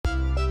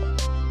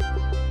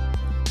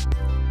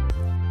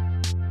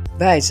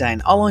Wij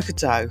zijn allen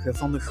getuigen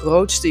van de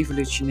grootste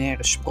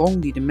evolutionaire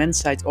sprong die de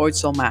mensheid ooit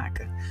zal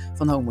maken.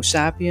 Van Homo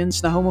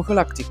sapiens naar Homo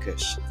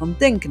galacticus, van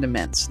denkende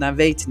mens naar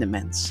wetende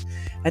mens.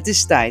 Het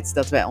is tijd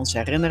dat wij ons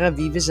herinneren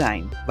wie we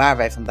zijn, waar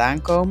wij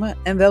vandaan komen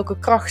en welke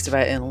krachten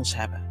wij in ons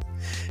hebben.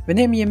 We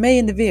nemen je mee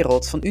in de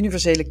wereld van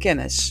universele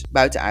kennis,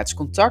 buitenaards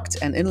contact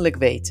en innerlijk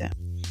weten.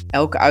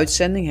 Elke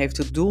uitzending heeft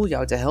het doel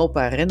jou te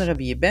helpen herinneren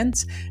wie je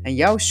bent en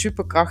jouw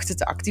superkrachten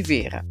te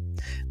activeren.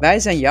 Wij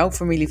zijn jouw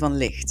familie van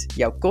licht.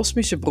 Jouw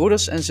kosmische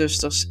broeders en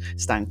zusters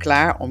staan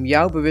klaar om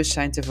jouw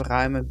bewustzijn te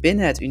verruimen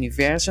binnen het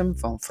universum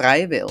van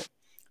vrije wil.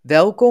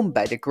 Welkom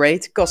bij The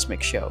Great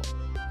Cosmic Show.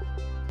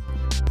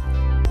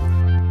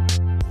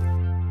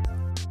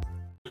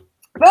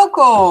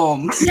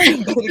 Welkom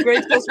bij The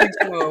Great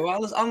Cosmic Show, waar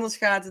alles anders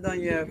gaat dan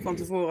je van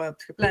tevoren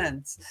hebt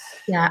gepland.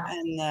 Ja.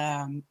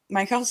 En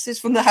mijn gast is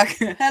vandaag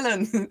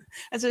Helen.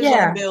 En ze is al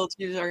in beeld,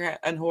 jullie zag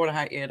en hoorden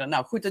haar eerder.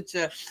 Nou, goed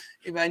dat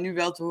wij nu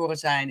wel te horen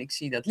zijn. Ik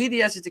zie dat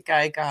Lydia zit te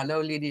kijken.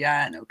 Hallo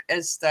Lydia en ook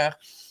Esther.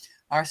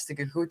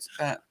 Hartstikke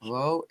goed.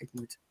 Wow, ik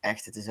moet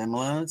echt, het is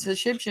helemaal een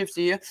shift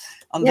hier.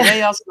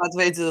 Andreas laat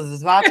weten dat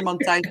het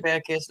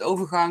Waterman-tijdperk is, de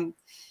overgang.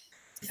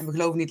 En we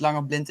geloven niet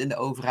langer blind in de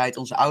overheid,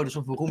 onze ouders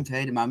of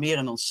beroemdheden, maar meer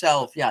in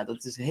onszelf. Ja,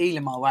 dat is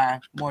helemaal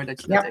waar. Mooi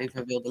dat je dat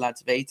even wilde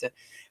laten weten.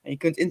 En je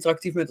kunt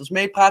interactief met ons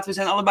meepraten. We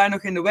zijn allebei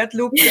nog in de wet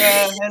loop.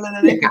 Helen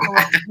en ik komen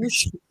uit de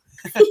douche.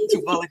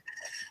 Toevallig.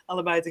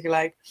 Allebei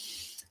tegelijk.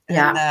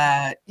 En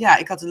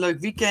ik had een leuk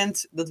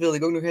weekend. Dat wilde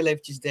ik ook nog heel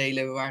eventjes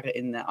delen. We waren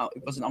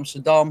ik was in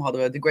Amsterdam,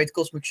 hadden we de Great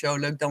Cosmic Show,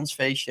 leuk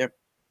dansfeestje.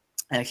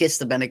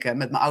 Gisteren ben ik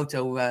met mijn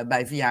auto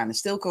bij Vianen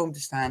stil komen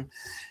te staan.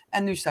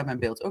 En nu staat mijn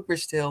beeld ook weer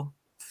stil.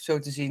 Zo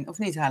te zien. Of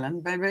niet,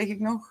 Helen? Beweeg ik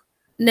nog?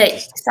 Nee,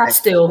 het staat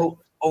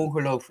stil.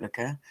 Ongelooflijk,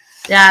 hè?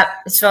 Ja,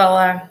 het is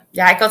wel...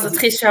 ik had het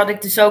gisteren, had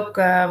ik dus ook,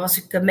 was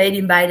ik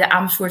medium bij de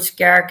Amersfoortse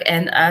kerk.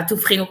 En toen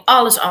ging ook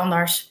alles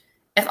anders.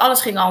 Echt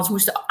alles ging anders. We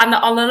moesten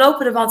aan de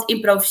lopende band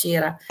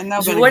improviseren.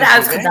 Dus we worden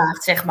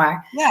uitgedaagd, zeg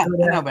maar. Ja, en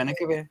nou ben ik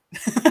er weer.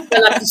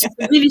 Galactische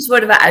families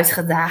worden we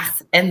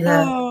uitgedaagd.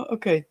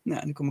 Oké.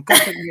 Nou, dan kom ik nog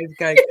even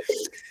kijken.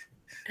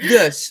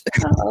 Dus,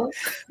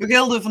 we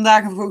wilden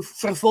vandaag een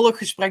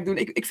vervolggesprek doen.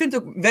 Ik vind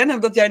het ook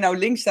wennen dat jij nou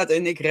links staat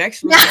en ik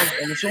rechts, omdat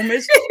het andersom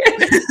is.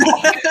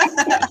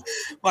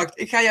 Wacht,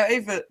 ik ga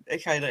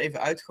je er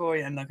even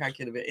uitgooien en dan ga ik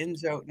je er weer in.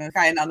 Zo. Dan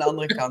ga je aan de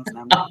andere kant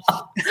namelijk.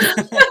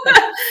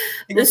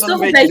 Ik moet dus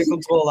wel een beetje de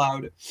controle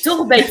houden. Toch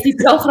een beetje die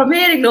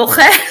programmering nog,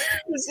 hè?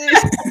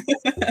 Precies.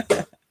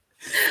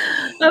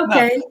 Oké.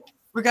 Nou,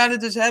 we gaan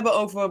het dus hebben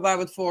over waar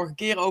we het vorige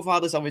keer over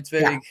hadden. Dat is alweer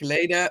 2 weken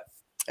geleden.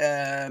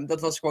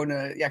 Dat was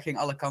gewoon, ging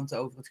alle kanten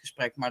over het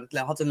gesprek, maar het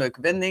had een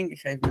leuke wending. Ik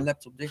ga even mijn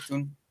laptop dicht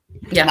doen.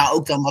 Ja. Nou,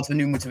 ook dan wat we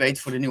nu moeten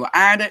weten voor de nieuwe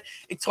aarde.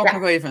 Ik trok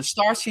nog even een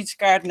Starseeds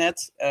kaart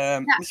net.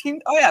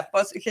 Misschien,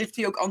 geeft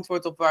die ook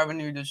antwoord op waar we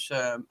nu dus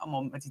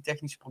allemaal met die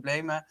technische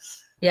problemen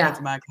mee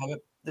te maken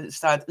hebben. Er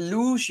staat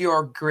lose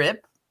your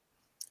grip.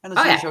 En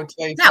dan zie je zo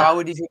 2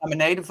 vrouwen die zo naar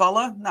beneden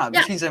vallen. Nou,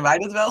 misschien zijn wij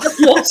dat wel. Dat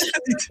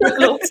klopt. Dat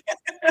klopt.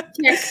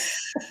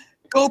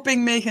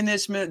 Coping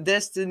mechanisme,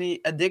 destiny,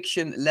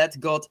 addiction, let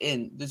God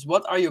in. Dus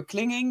what are you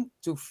clinging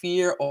to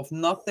fear of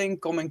nothing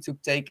coming to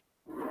take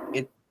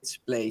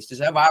its place? Dus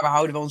waar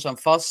houden we ons aan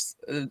vast,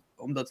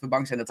 omdat we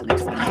bang zijn dat er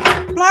niks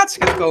van plaats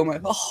gaat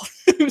komen.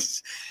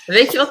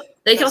 Weet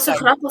je wat zo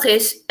grappig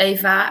is,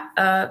 Eva?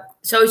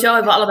 Sowieso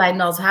hebben we allebei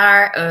nat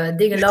haar,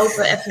 dingen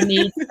lopen even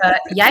niet.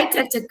 Jij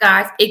trekt een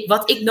kaart,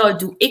 wat ik nooit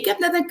doe. Ik heb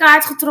net een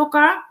kaart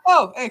getrokken.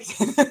 Oh, echt?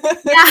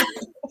 Ja,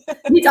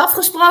 niet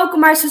afgesproken,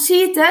 maar zo zie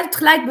je het, hè? Het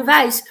gelijk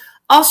bewijs.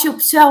 Als je op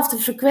dezelfde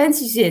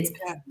frequentie zit,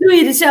 doe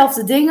je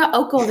dezelfde dingen,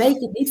 ook al weet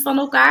je het niet van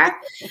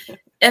elkaar.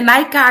 En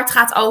mijn kaart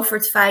gaat over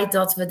het feit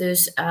dat we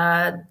dus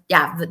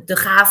de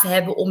gave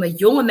hebben om met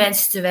jonge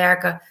mensen te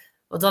werken.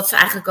 Want dat is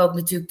eigenlijk ook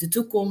natuurlijk de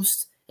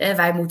toekomst.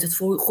 Wij moeten het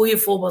goede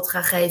voorbeeld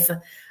gaan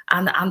geven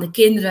aan de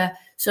kinderen,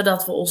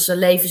 zodat we onze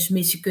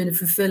levensmissie kunnen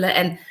vervullen.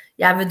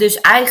 En we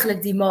dus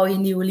eigenlijk die mooie,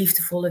 nieuwe,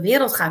 liefdevolle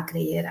wereld gaan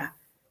creëren.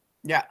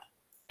 Ja.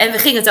 En we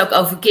gingen het ook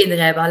over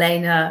kinderen hebben,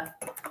 alleen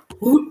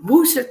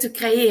hoe ze te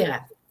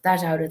creëren. Daar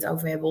zouden we het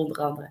over hebben, onder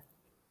andere.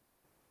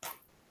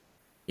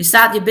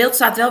 Je beeld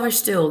staat wel weer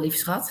stil, lief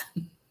schat.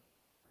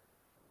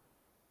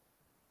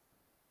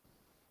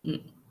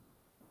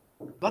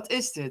 Wat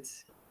is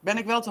dit? Ben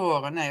ik wel te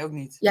horen? Nee, ook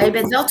niet. Ja, je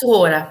bent wel te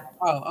horen.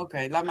 Oh,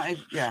 oké. Laat maar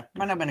even... Ja,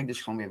 maar nou ben ik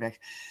dus gewoon weer weg.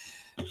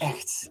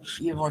 Echt,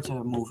 je wordt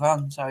er moe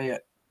van. Zou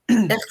je...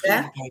 Echt,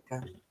 hè?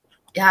 Kijken?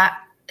 Ja,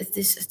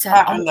 het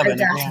zijn allemaal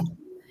uitdagingen.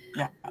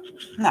 Ja,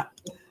 nou,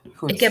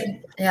 goed.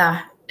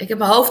 Ik heb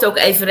mijn hoofd ook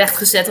even recht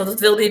gezet, want dat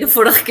wilde je de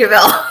vorige keer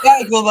wel. Ja,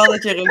 ik wil wel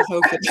dat je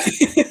rechtshoofd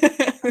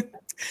hebt.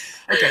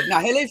 Oké,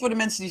 nou heel even voor de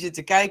mensen die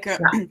zitten kijken.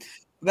 Ja.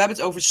 We hebben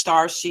het over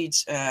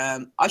Starseeds.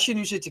 Als je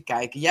nu zit te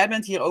kijken, jij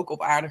bent hier ook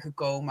op aarde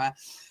gekomen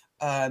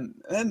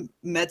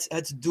met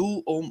het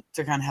doel om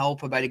te gaan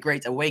helpen bij de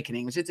Great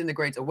Awakening. We zitten in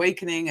de Great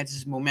Awakening. Het is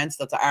het moment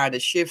dat de aarde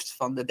shift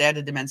van de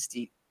 3e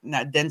dimensie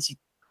naar density.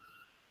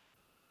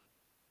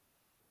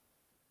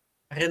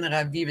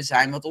 herinneren wie we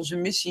zijn, wat onze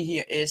missie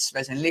hier is.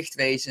 Wij zijn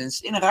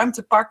lichtwezens in een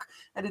ruimtepak.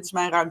 Dit is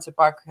mijn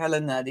ruimtepak.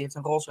 Helen die heeft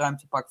een roze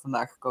ruimtepak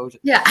vandaag gekozen.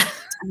 Ja.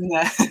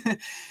 En,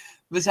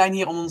 we zijn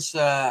hier om ons,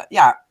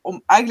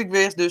 om eigenlijk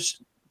weer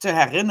dus te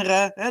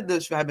herinneren. Hè?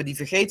 Dus we hebben die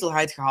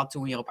vergetelheid gehad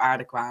toen we hier op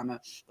aarde kwamen.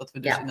 Dat we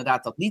dus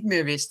inderdaad dat niet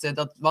meer wisten.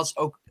 Dat was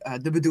ook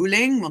de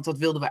bedoeling, want dat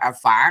wilden we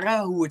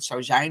ervaren. Hoe het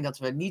zou zijn dat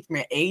we niet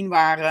meer één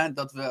waren.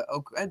 Dat we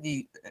ook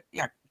die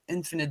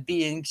infinite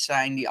beings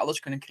zijn die alles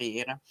kunnen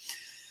creëren.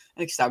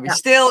 En ik sta weer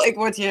stil. Ik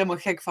word hier helemaal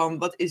gek van.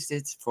 Wat is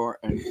dit voor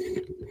een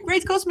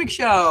Great Cosmic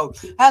Show?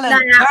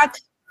 Helen,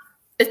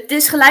 het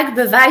is gelijk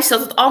bewijs dat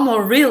het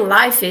allemaal real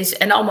life is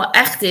en allemaal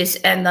echt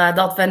is. En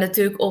dat we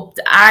natuurlijk op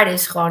de aarde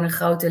is gewoon een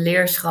grote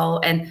leerschool.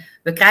 En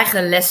we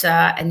krijgen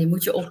lessen en die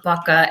moet je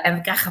oppakken. En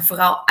we krijgen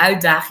vooral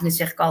uitdagingen,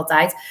 zeg ik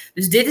altijd.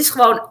 Dus dit is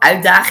gewoon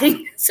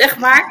uitdaging, zeg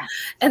maar.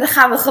 En daar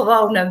gaan we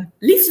gewoon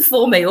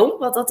liefdevol mee om,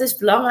 want dat is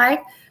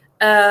belangrijk.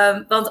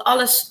 Want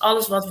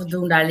alles wat we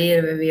doen, daar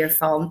leren we weer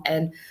van.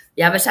 En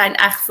ja, we zijn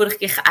eigenlijk vorige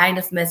keer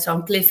geëindigd met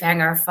zo'n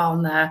cliffhanger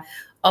van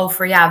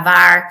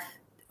over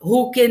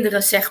hoe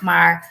kinderen zeg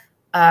maar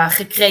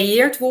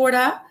gecreëerd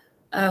worden.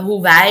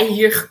 Hoe wij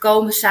hier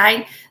gekomen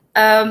zijn.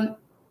 En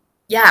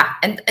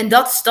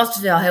dat is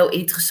wel een heel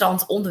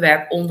interessant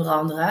onderwerp onder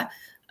andere.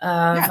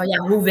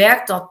 Hoe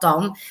werkt dat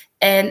dan?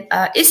 En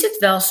is het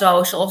wel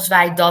zo zoals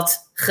wij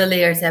dat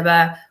geleerd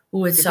hebben?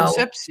 Hoe het zo...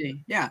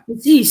 conceptie, ja.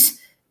 Precies.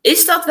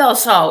 Is dat wel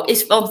zo?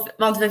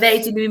 Want we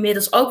weten nu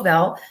inmiddels ook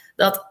wel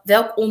dat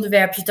welk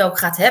onderwerp je het ook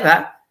gaat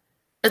hebben,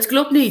 het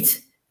klopt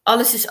niet.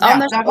 Alles is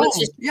anders.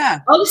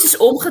 Alles is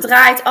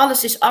omgedraaid.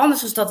 Alles is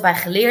anders dan dat wij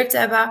geleerd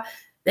hebben.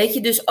 Weet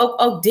je, dus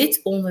ook dit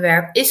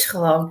onderwerp is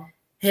gewoon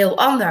heel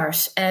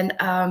anders. En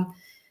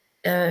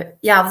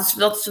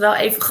dat is wel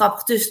even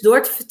grappig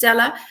tussendoor te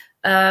vertellen.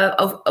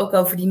 Ook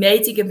over die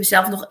meting. Ik heb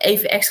mezelf nog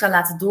even extra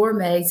laten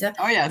doormeten.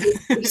 Oh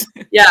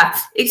ja.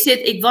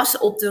 Ik was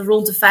op de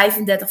rond de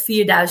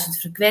 35.000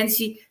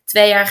 frequentie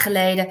 2 jaar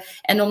geleden.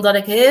 En omdat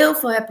ik heel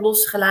veel heb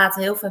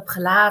losgelaten, heel veel heb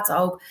gelaten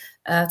ook,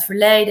 het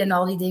verleden en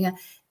al die dingen,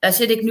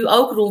 zit ik nu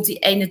ook rond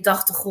die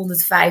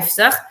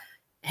 8150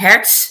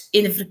 hertz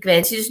in de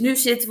frequentie. Dus nu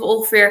zitten we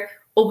ongeveer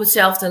op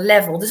hetzelfde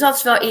level. Dus dat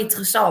is wel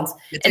interessant.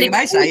 Ja, tegen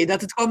mij zei je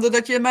dat het kwam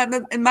doordat je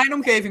in mijn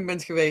omgeving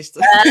bent geweest.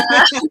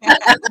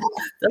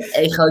 Dat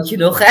egootje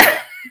nog,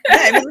 hè?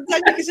 Nee, maar dat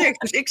had je gezegd.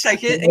 Dus ik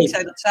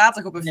zei dat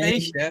zaterdag op een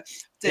feestje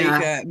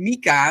tegen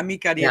Mika.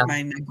 Mika die heeft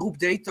mijn groep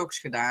Detox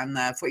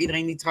gedaan. Voor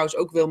iedereen die trouwens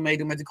ook wil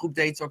meedoen met de groep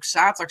Detox.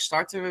 Zaterdag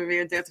starten we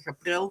weer, 30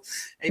 april.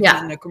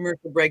 Even een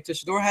commercial break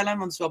tussendoor, Helen.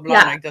 Want het is wel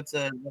belangrijk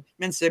dat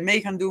mensen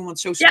mee gaan doen. Want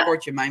zo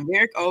support je mijn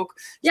werk ook.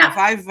 Het is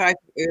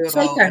 €55.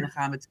 Zeker. En dan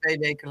gaan we 2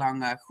 weken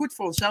lang goed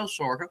voor onszelf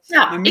zorgen.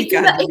 Ja, maar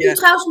Mika, ik doe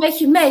trouwens met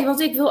je mee. Want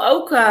ik wil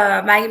ook,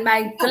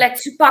 mijn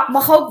collectiepak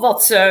mag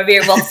ook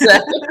weer wat...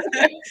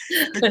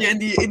 Dat je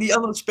in die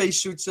andere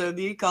spacesuits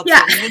die ik had,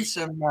 die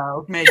mensen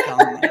ook mee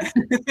kan.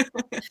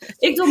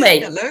 Ik doe mee.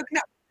 Ja, leuk.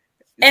 Nou,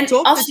 en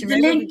top,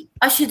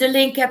 als je de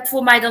link hebt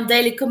voor mij, dan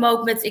deel ik hem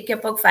ook met... Ik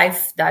heb ook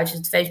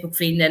 5000 Facebook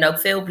vrienden en ook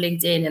veel op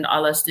LinkedIn en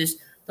alles.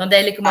 Dus dan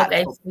deel ik hem ook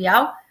even voor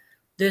jou.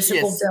 Dus dat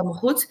komt helemaal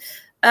goed.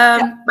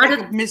 Maar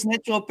op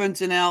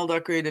missnatural.nl,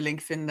 daar kun je de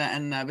link vinden.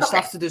 En we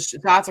starten dus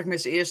zaterdag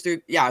met z'n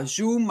eerste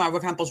Zoom. Maar we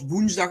gaan pas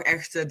woensdag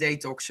echt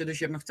detoxen. Dus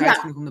je hebt nog tijd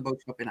genoeg om de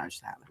boodschap in huis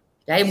te halen.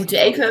 Ja, je moet er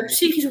even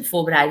psychisch op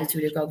voorbereiden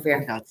natuurlijk ook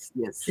weer.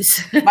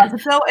 Dus. Maar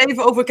vertel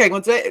even over, kijk,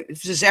 want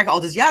ze zeggen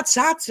altijd, het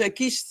zaad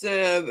kiest,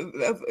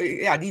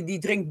 die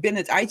drinkt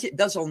binnen het eitje.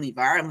 Dat is al niet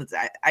waar, want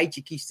het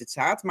eitje kiest het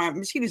zaad. Maar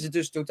misschien is het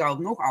dus totaal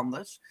nog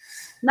anders.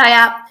 Nou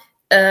ja,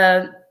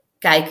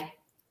 kijk,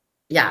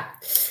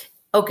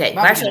 Oké,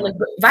 waar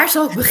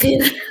zal ik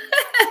beginnen?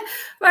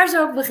 Waar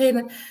zal ik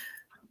beginnen?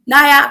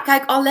 Nou ja,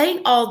 kijk,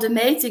 alleen al de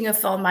metingen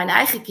van mijn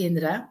eigen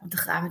kinderen, want dat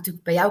gaan we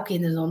natuurlijk bij jouw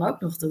kinderen dan ook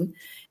nog doen,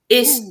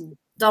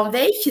 dan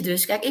weet je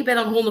dus, kijk, ik ben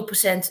dan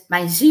 100%,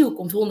 mijn ziel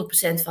komt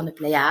 100% van de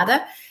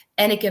Pleiade.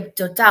 En ik heb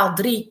totaal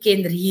 3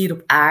 kinderen hier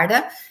op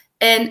aarde.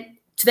 En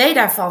 2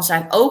 daarvan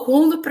zijn ook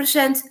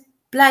 100%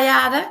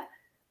 Pleiade.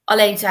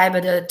 Alleen zij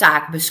hebben de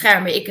taak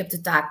beschermen, ik heb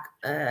de taak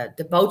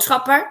de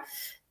boodschapper.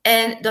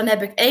 En dan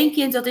heb ik 1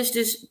 kind, dat is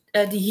dus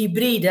die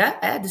hybride,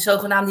 de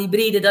zogenaamde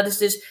hybride, dat is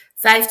dus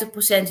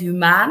 50%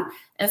 humaan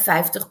en 50%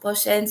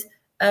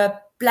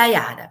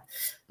 Pleiade.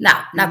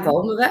 Nou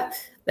komen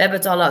we. We hebben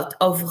het al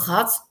over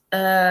gehad.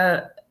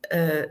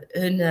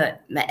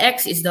 Mijn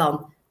ex is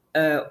dan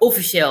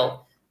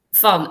officieel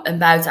van een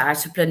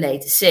buitenaardse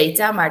planeet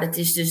Zeta, maar dat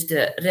is dus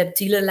de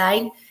reptiele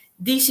lijn.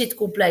 Die zit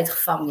compleet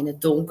gevangen in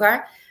het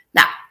donker.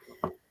 Nou,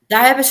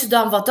 daar hebben ze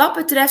dan wat dat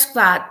betreft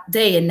qua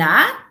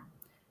DNA,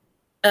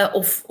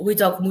 of hoe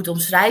je het ook moet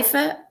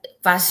omschrijven,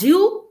 qua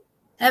ziel,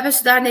 hebben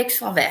ze daar niks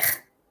van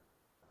weg.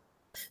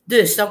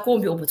 Dus dan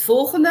kom je op het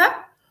volgende.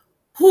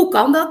 Hoe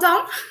kan dat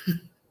dan?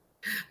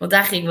 Want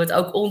daar gingen we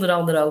het ook onder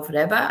andere over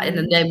hebben. En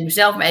dan neem ik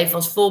mezelf maar even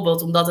als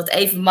voorbeeld, omdat het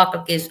even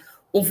makkelijk is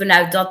om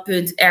vanuit dat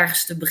punt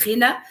ergens te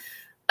beginnen.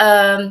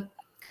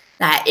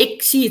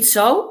 Ik zie het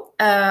zo.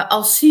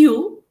 Als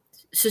ziel,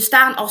 ze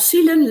staan als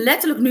zielen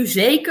letterlijk nu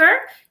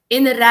zeker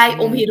in de rij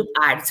om hier op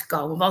aarde te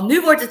komen. Want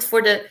nu wordt het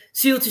voor de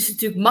zieltjes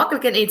natuurlijk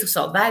makkelijk en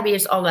interessant. Wij hebben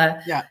eerst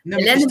alle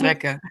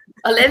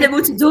ellende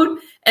moeten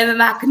doen. En we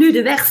maken nu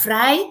de weg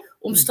vrij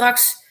om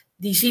straks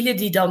die zielen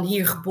die dan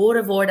hier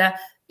geboren worden,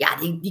 ja,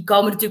 die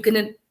komen natuurlijk in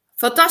een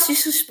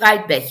fantastisch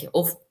gespreid bedje.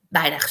 Of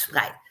bijna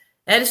gespreid.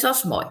 Dus dat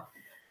is mooi.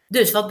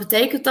 Dus wat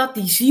betekent dat?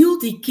 Die ziel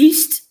die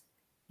kiest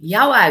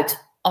jou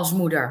uit als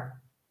moeder.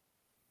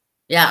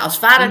 Ja, als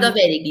vader, dat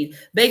weet ik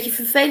niet. Beetje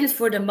vervelend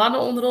voor de mannen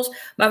onder ons.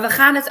 Maar we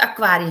gaan het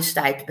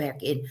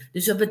Aquarius-tijdperk in.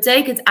 Dus dat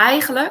betekent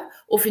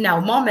eigenlijk, of je nou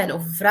een man bent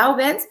of een vrouw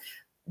bent,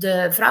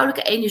 de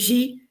vrouwelijke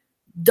energie,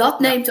 dat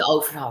neemt de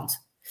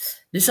overhand.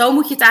 Dus zo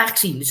moet je het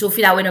eigenlijk zien. Dus of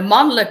je nou in een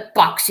mannelijk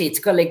pak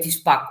zit,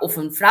 galactisch pak, of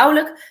een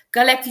vrouwelijk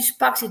galactisch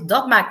pak zit,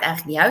 dat maakt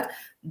eigenlijk niet uit.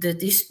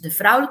 Het is de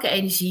vrouwelijke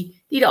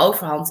energie die de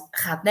overhand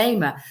gaat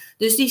nemen.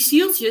 Dus die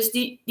zieltjes,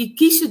 die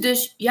kiezen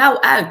dus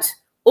jou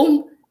uit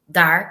om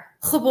daar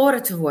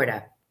geboren te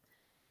worden.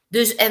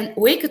 Dus, en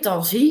hoe ik het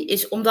dan zie,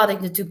 is omdat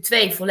ik natuurlijk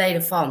 2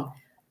 volledig van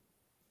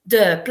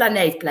de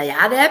planeet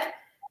Pleiade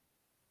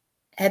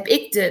heb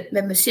ik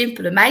met mijn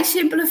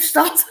simpele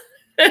verstand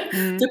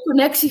de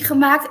connectie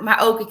gemaakt. Maar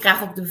ook, ik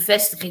krijg ook de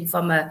bevestiging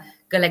van mijn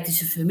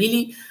galactische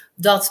familie,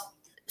 dat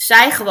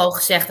zij gewoon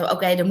gezegd hebben,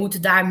 oké, er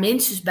moeten daar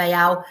minstens bij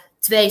jou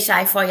 2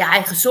 zijn van je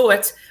eigen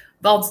soort.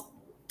 Want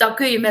dan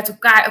kun je met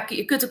elkaar,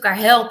 je kunt elkaar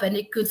helpen en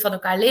je kunt van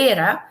elkaar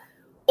leren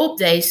op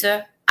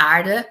deze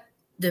aarde,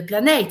 de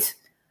planeet.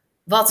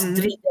 Wat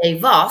 3D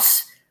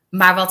was,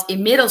 maar wat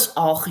inmiddels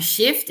al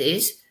geshift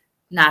is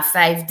naar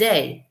 5D.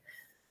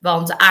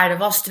 Want de aarde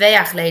was 2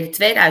 jaar geleden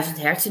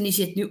 2000 hertz en die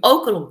zit nu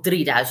ook al op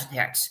 3000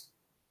 hertz.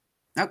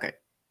 Oké.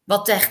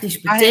 Wat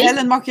technisch betekent...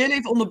 Helen, mag je heel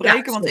even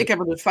onderbreken? Want ik heb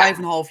er dus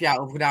 5,5 jaar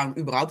over gedaan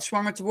om überhaupt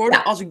zwanger te worden.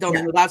 Ja. Als ik dan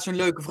inderdaad zo'n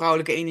leuke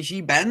vrouwelijke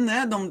energie ben,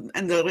 hè,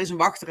 en er is een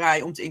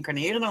wachtrij om te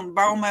incarneren, dan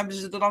waarom hebben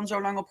ze er dan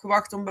zo lang op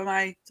gewacht om bij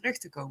mij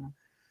terecht te komen?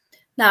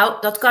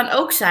 Nou, dat kan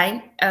ook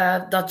zijn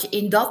dat je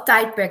in dat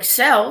tijdperk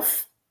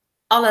zelf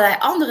allerlei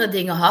andere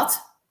dingen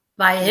had,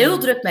 waar je heel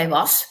druk mee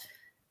was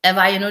en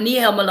waar je nog niet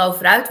helemaal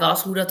over uit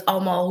was, hoe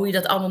je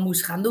dat allemaal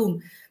moest gaan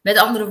doen. Met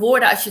andere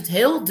woorden, als je het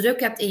heel druk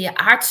hebt in je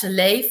aardse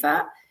leven,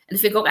 en dat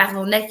vind ik ook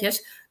eigenlijk wel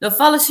netjes, dan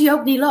vallen ze je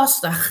ook niet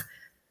lastig.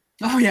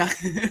 Oh ja,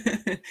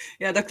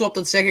 ja, dat klopt.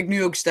 Dat zeg ik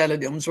nu ook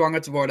stellen om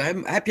zwanger te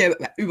worden. Heb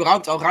je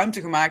überhaupt al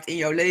ruimte gemaakt in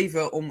jouw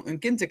leven om een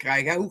kind te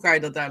krijgen? Hoe ga je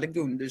dat eigenlijk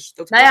doen? Dus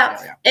dat, dat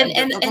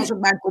was ook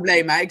mijn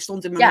probleem. Hè? Ik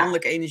stond in mijn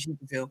mannelijke energie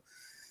te veel.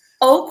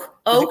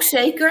 Ook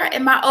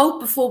zeker. Maar ook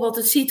bijvoorbeeld,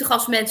 het zie je toch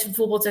als mensen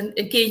bijvoorbeeld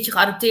een kindje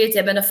geadopteerd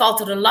hebben en dan valt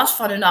er een last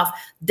van hun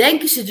af.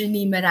 Denken ze er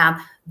niet meer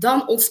aan.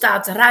 Dan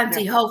ontstaat de ruimte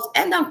in je hoofd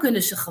en dan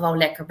kunnen ze gewoon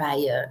lekker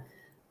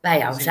bij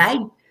jou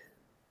zijn.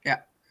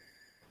 Ja.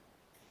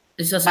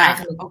 Dus dat is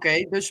eigenlijk...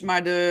 Oké, dus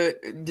maar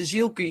de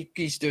ziel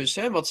kiest dus,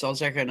 hè, wat ze al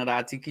zeggen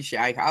inderdaad, die kiest je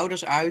eigen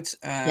ouders uit.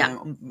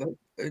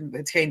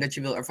 Hetgeen dat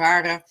je wil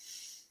ervaren.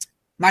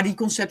 Maar die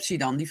conceptie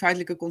dan, die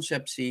feitelijke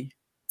conceptie...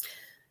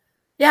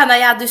 Ja, nou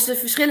ja, dus de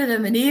verschillende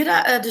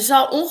manieren. Er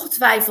zal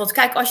ongetwijfeld...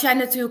 Kijk, als jij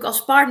natuurlijk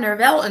als partner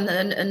wel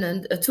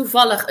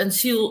toevallig een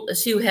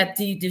ziel hebt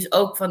die dus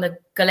ook van de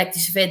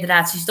galactische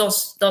federaties,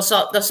 dan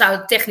zou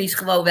het technisch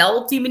gewoon wel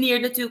op die manier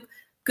natuurlijk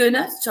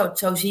kunnen.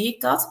 Zo zie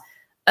ik dat.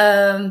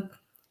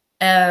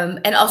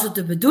 En als het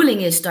de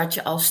bedoeling is dat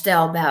je als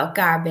stel bij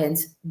elkaar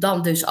bent,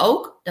 dan dus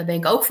ook. Daar ben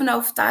ik ook van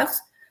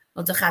overtuigd.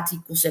 Want dan gaat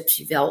die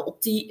conceptie wel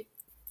op die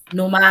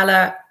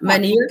normale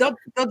manier.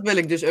 Dat wil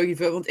ik dus ook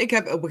even. Want ik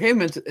heb op een gegeven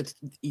moment het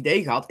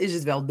idee gehad, is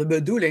het wel de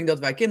bedoeling dat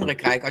wij kinderen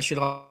krijgen als je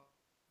er al...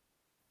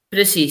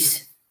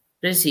 Precies.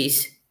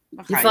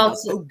 Dan ga je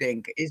dat ook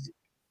denken.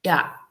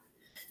 Ja.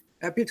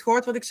 Heb je het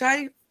gehoord wat ik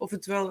zei? Of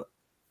het wel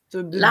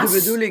de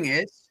bedoeling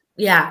is?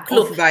 Ja,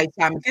 klopt. Of wij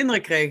samen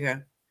kinderen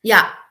kregen?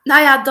 Ja,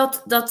 nou ja,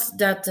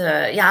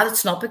 dat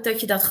snap ik dat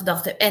je dat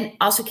gedacht hebt. En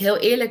als ik heel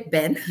eerlijk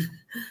ben,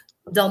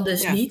 dan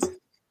dus niet.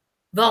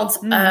 Want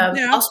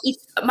als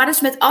iets... Maar dat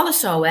is met alles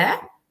zo, hè?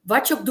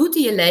 Wat je ook doet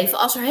in je leven,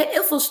 als er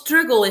heel veel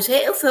struggle is,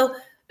 heel veel...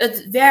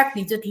 Het werkt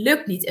niet, het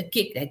lukt niet.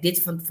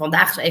 Dit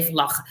vandaag is even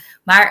lachen.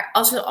 Maar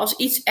als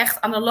iets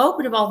echt aan de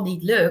lopende band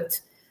niet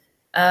lukt,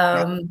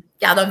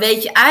 dan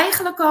weet je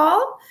eigenlijk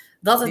al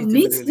dat het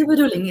niet de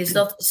bedoeling is.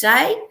 Dat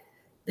zij,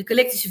 de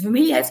galactische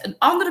familie, heeft een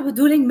andere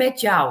bedoeling met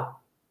jou.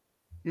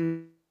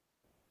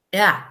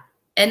 Ja,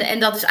 en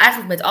dat is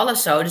eigenlijk met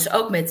alles zo. Dus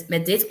ook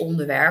met dit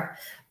onderwerp.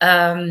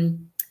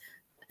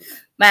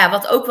 Maar ja,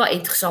 wat ook wel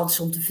interessant is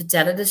om te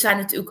vertellen, er zijn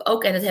natuurlijk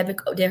ook, en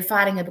de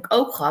ervaring heb ik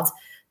ook gehad,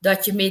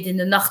 dat je midden in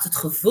de nacht het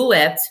gevoel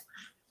hebt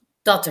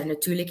dat er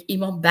natuurlijk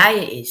iemand bij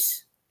je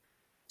is.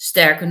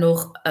 Sterker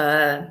nog,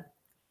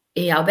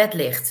 in jouw bed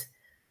ligt.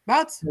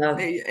 Wat?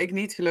 Nee, ik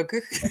niet,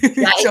 gelukkig.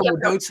 Ja, ik zou me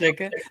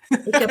doodschrikken.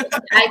 Ik heb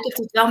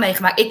het wel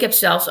meegemaakt. Ik heb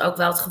zelfs ook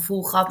wel het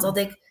gevoel gehad dat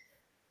ik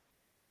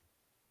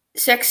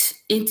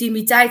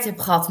intimiteit heb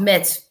gehad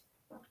met...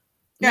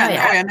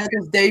 net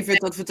als David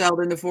dat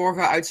vertelde in de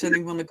vorige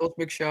uitzending van de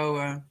Cosmic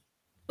Show.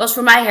 Was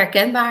voor mij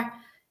herkenbaar.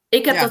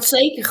 Ik heb dat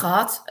zeker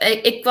gehad.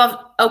 Ik was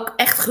ook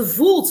echt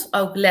gevoeld,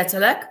 ook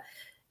letterlijk.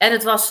 En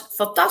het was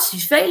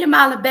fantastisch. Vele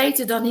malen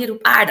beter dan hier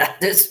op aarde.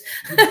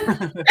 Dus,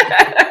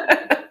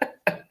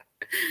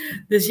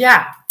 dus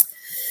ja.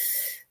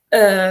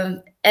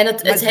 En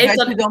het heeft dat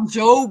dan... je dan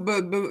zo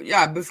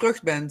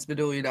bevrucht bent,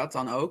 bedoel je dat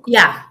dan ook?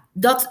 Ja,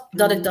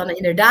 dat ik dan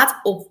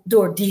inderdaad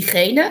door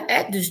diegene,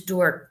 hè, dus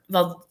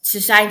want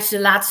ze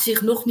laten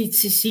zich nog niet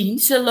zien.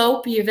 Ze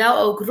lopen hier wel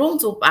ook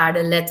rond op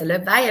aarde,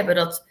 letterlijk. Wij hebben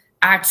dat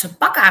aardse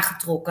pak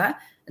aangetrokken.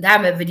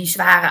 Daarom hebben we die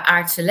zware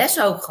aardse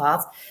les ook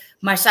gehad.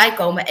 Maar zij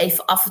komen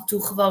even af en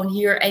toe gewoon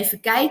hier even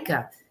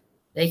kijken.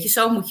 Weet je,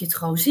 zo moet je het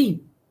gewoon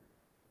zien.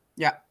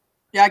 Ja,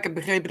 ik heb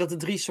begrepen dat er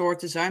 3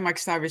 soorten zijn, maar ik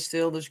sta weer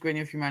stil, dus ik weet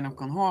niet of je mij nog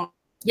kan horen.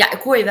 Ja,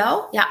 ik hoor je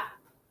wel, ja.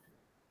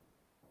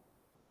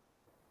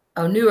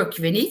 Oh, nu hoor ik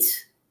je weer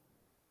niet.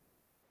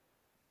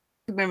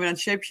 Ik ben weer aan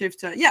het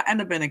shapeshiften. Ja, en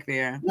daar ben ik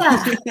weer.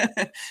 Ja.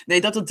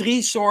 Nee, dat er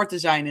 3 soorten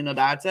zijn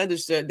inderdaad. Hè?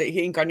 Dus de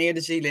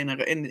geïncarneerde zielen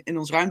in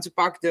ons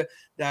ruimtepak.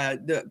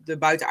 De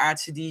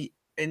buitenaardse die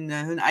in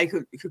hun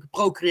eigen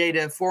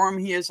geprocreëerde vorm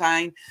hier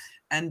zijn.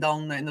 En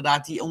dan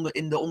inderdaad die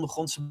in de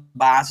ondergrondse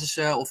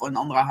basissen of in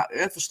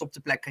andere verstopte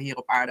plekken hier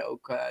op aarde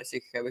ook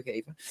zich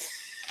begeven.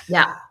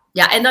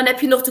 Ja, en dan heb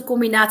je nog de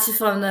combinatie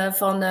van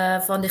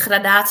de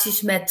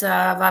gradaties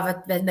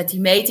waar we met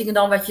die metingen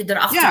dan wat je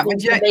erachter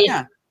komt.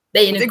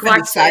 Ben je een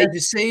kwart... Ik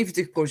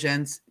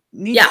ben 75%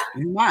 niet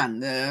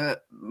humaan.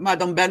 Maar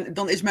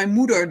dan is mijn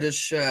moeder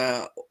dus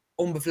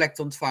onbevlekt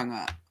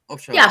ontvangen.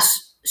 Of zo. Ja,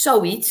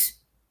 zoiets.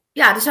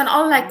 Ja, er zijn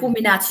allerlei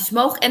combinaties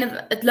mogelijk.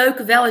 En het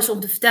leuke wel is om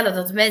te vertellen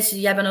dat de mensen...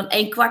 Jij bent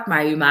dan 1/4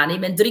 maar humaan. Je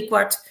bent 3/4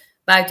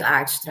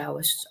 buitenaards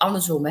trouwens. Dus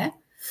andersom, hè.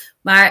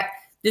 Maar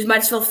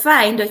het is wel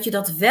fijn dat je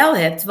dat wel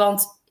hebt.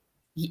 Want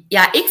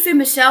ja, ik vind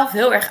mezelf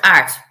heel erg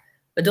aards.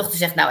 Mijn dochter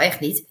zegt nou echt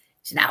niet.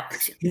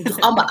 Ik doe toch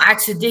allemaal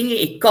aardse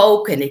dingen. Ik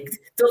kook en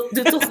ik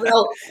doe toch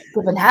wel... Ik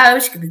heb een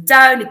huis, ik heb een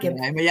tuin.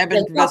 Nee, maar jij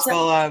bent best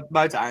wel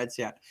buitenaards,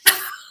 ja.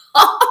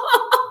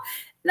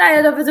 Nou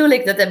ja, dat bedoel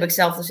ik. Dat heb ik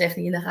zelf dus echt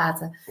niet in de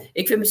gaten.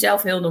 Ik vind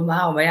mezelf heel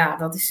normaal. Maar ja,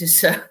 dat is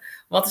dus...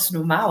 wat is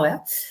normaal, hè?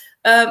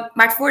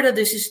 Maar het voordeel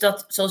dus is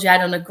dat, zoals jij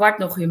dan 1/4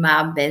 nog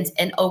humaan bent...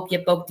 en ook, je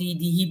hebt ook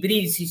die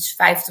hybrides, iets 50%,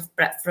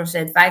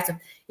 50%.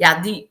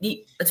 Ja,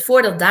 het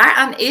voordeel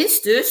daaraan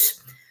is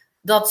dus...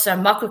 dat ze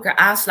makkelijker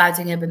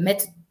aansluiting hebben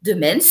met de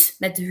mens,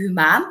 met de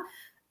humaan.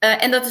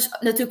 En dat is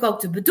natuurlijk ook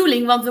de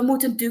bedoeling, want we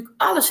moeten natuurlijk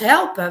alles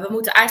helpen. We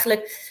moeten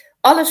eigenlijk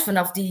alles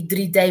vanaf die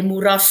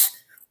 3D-moeras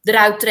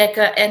eruit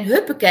trekken. En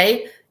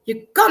huppakee,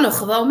 je kan nog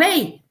gewoon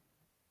mee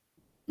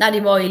naar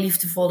die mooie,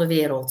 liefdevolle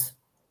wereld.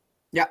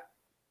 Ja.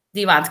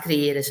 Die we aan het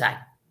creëren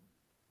zijn.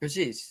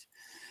 Precies.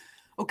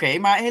 Oké,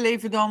 maar heel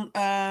even dan...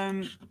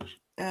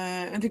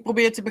 want ik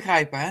probeer het te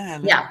begrijpen, hè,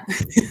 Helen? Ja.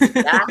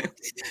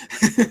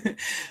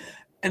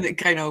 En ik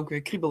krijg nou ook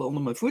weer kriebel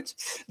onder mijn voet.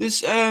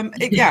 Dus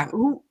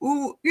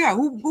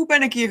hoe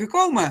ben ik hier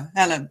gekomen,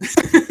 Helen?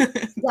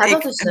 Ja,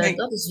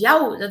 dat is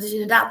jou. Dat is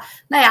inderdaad...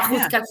 Nou ja,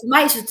 goed. Kijk, voor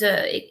mij is het...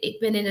 ik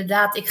ben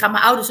inderdaad... Ik ga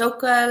mijn ouders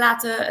ook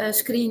laten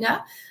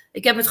screenen.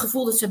 Ik heb het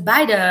gevoel dat ze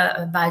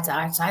beide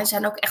buitenaard zijn. Ze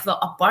zijn ook echt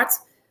wel apart.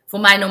 Voor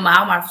mij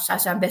normaal, maar zij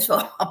zijn best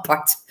wel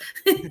apart.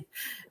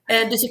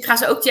 Dus ik ga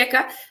ze ook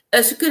checken.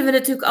 Ze kunnen we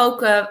natuurlijk ook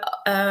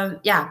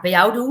bij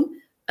jou doen.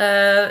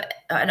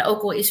 En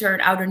ook al is er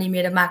een ouder niet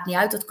meer, dat maakt niet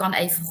uit. Dat kan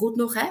even goed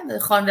nog. Hè?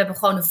 We hebben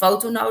gewoon een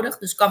foto nodig.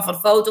 Dus kan van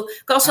foto,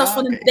 kan zelfs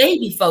van een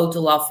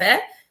babyfoto af. Hè?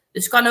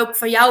 Dus kan ook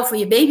van jou, van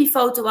je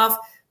babyfoto af,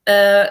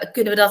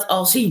 kunnen we dat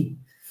al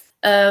zien.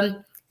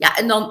 En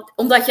dan,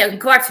 omdat je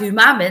 1/4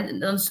 humaan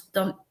bent,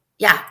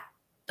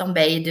 dan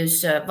ben je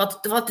dus,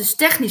 wat dus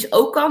technisch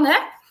ook kan, hè,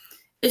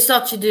 is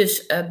dat je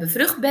dus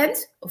bevrucht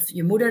bent, of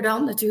je moeder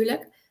dan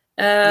natuurlijk,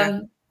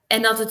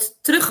 en dat het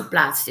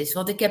teruggeplaatst is.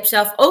 Want ik heb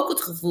zelf ook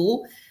het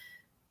gevoel,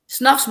 's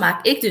nachts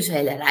maak ik dus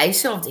hele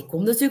reizen, want ik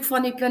kom natuurlijk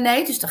van die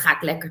planeet, dus dan ga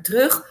ik lekker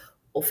terug.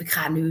 Of ik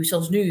ga nu,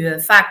 zoals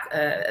nu, vaak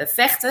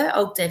vechten,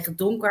 ook tegen het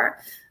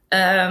donker.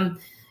 En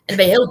dan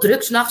ben je heel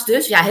druk 's nachts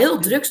dus. Ja, heel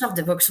druk 's nachts.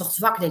 Dan word ik 's ochtends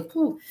wakker en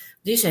denk,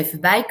 die is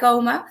even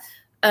bijkomen.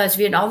 Dat is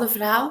weer een ander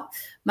verhaal.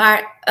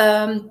 Maar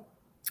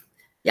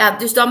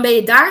dus dan ben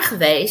je daar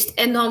geweest.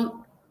 En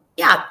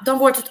dan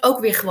wordt het ook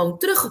weer gewoon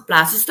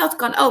teruggeplaatst. Dus dat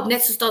kan ook.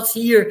 Net zoals dat ze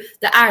hier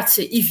de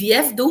aardse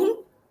IVF doen.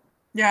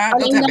 Ja,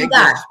 dat heb ik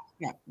dus.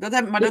 Ja,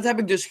 dat heb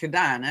ik dus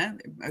gedaan. Hè?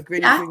 Ik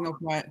weet niet of ik nog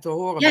maar te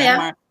horen ben.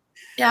 Maar,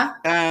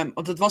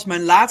 want het was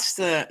mijn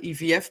laatste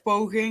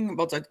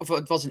IVF-poging.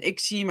 Het was een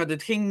ICSI, maar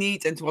dat ging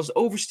niet. En toen was het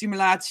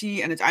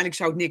overstimulatie. En uiteindelijk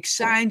zou het niks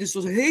zijn. Dus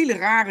het was een hele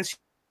rare...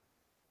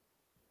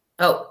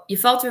 Oh, je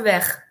valt weer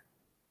weg.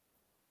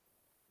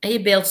 En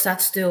je beeld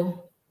staat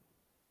stil.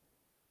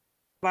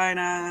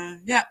 Bijna,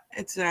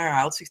 het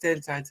herhaalt zich de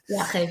hele tijd.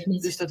 Ja, geeft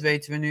niet. Dus dat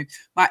weten we nu.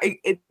 Maar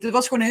het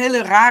was gewoon een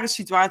hele rare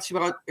situatie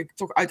waaruit ik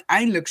toch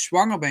uiteindelijk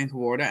zwanger ben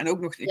geworden. En ook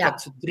nog, ik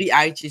had 3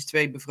 eitjes,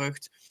 2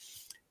 bevrucht.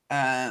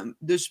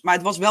 Maar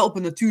het was wel op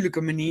een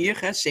natuurlijke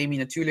manier, hè,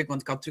 semi-natuurlijk,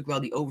 want ik had natuurlijk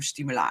wel die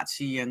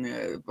overstimulatie. En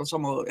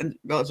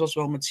het was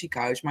wel met het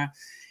ziekenhuis. Maar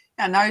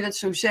ja, nou je dat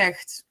zo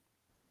zegt,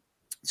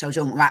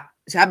 maar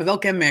ze hebben wel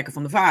kenmerken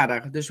van de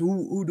vader. Dus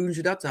hoe doen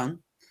ze dat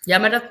dan? Ja,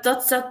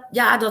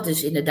 maar dat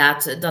is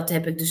inderdaad, dat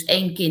heb ik dus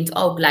 1 kind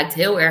ook, lijkt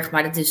heel erg,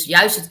 maar dat is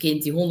juist het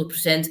kind die 100%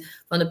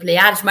 van de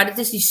Pleiades, maar dat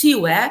is die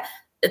ziel, hè.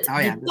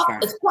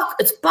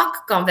 Het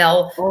pak kan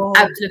wel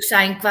uiterlijk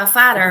zijn qua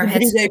vader.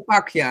 Een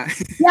 3D-pak, ja.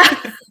 Ja,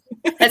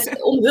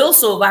 het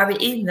omhulsel waar we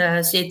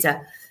in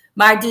zitten.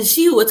 Maar de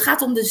ziel, het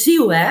gaat om de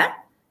ziel, hè.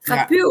 Het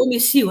gaat puur om je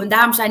ziel. En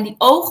daarom zijn die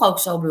ogen ook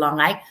zo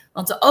belangrijk.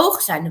 Want de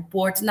ogen zijn de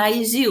poorten naar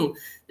je ziel.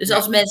 Dus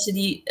als mensen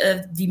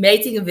die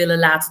metingen willen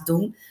laten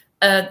doen,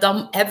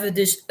 dan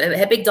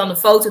heb ik dan een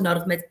foto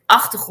nodig met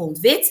achtergrond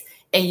wit.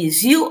 En je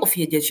ziel,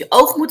 dus je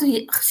ogen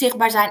moeten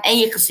zichtbaar zijn en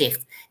je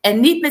gezicht. En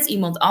niet met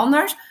iemand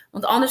anders,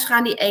 want anders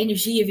gaan die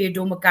energieën weer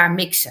door elkaar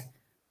mixen.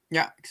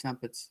 Ja, ik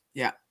snap het.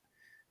 Ja,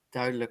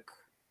 duidelijk.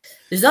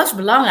 Dus dat is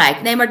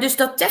belangrijk. Nee, maar dus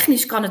dat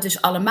technisch kan het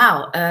dus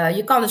allemaal.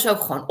 Je kan dus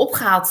ook gewoon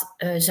opgehaald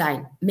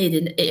zijn,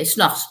 midden 's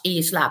nachts in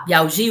je slaap,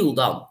 jouw ziel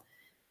dan.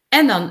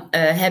 En dan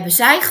hebben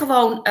zij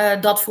gewoon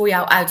dat voor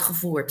jou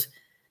uitgevoerd.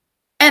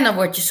 En dan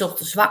word je 's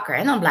ochtends wakker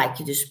en dan blijkt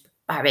je dus een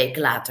paar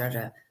weken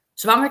later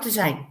zwanger te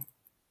zijn.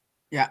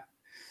 Ja,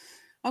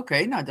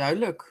 oké, nou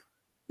duidelijk.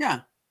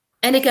 Ja.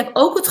 En ik heb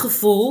ook het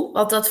gevoel,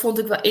 want dat vond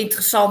ik wel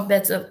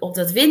interessant op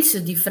dat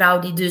Winsen, die vrouw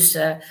die dus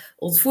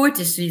ontvoerd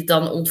is, die het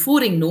dan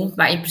ontvoering noemt.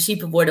 Maar in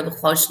principe worden we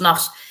gewoon 's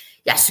nachts.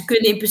 Ja, ze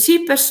kunnen in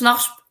principe 's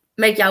nachts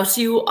met jouw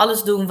ziel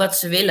alles doen wat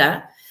ze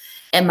willen.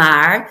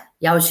 Maar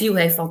jouw ziel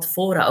heeft van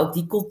tevoren ook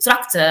die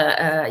contracten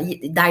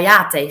daar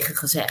ja tegen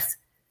gezegd.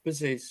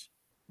 Precies.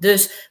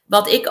 Dus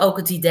wat ik ook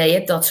het idee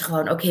heb, dat ze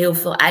gewoon ook heel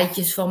veel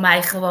eitjes van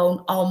mij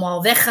gewoon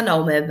allemaal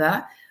weggenomen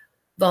hebben.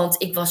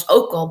 Want ik was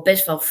ook al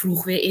best wel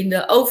vroeg weer in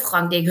de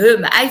overgang. Ik denk,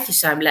 mijn eitjes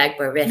zijn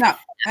blijkbaar weg. Nou,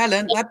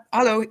 Helen,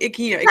 hallo, ik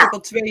hier. Ik heb al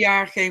 2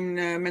 jaar geen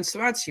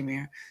menstruatie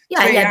meer. Ja,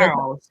 2 jaar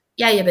al.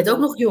 Ja, jij bent ook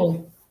nog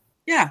jong.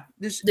 Ja,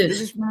 dus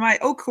is bij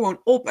mij ook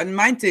gewoon op. En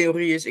mijn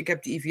theorie is, ik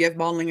heb die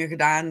IVF-behandelingen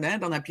gedaan. Hè,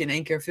 dan heb je in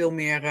één keer veel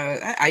meer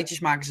eitjes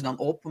maken ze dan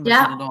op. Omdat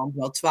je er dan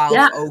wel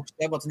 12 oogst,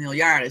 wat een heel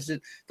jaar is.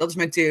 Dus dat is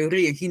mijn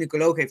theorie. Een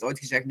gynaecoloog heeft ooit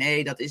gezegd,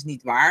 nee, dat is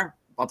niet waar.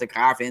 Wat ik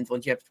raar vind,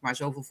 want je hebt maar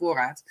zoveel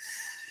voorraad.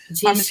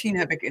 Precies. Maar misschien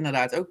heb ik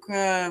inderdaad ook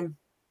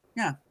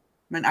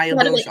mijn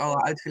eierdoos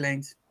al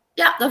uitgeleend.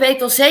 Ja, dat weet ik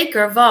wel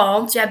zeker,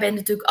 want jij bent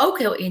natuurlijk ook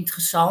heel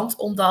interessant,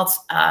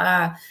 omdat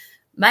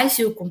mijn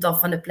ziel komt dan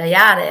van de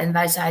Pleiade en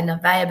wij zijn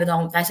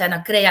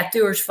dan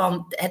createurs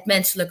van het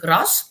menselijk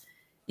ras.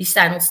 Die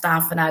zijn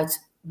ontstaan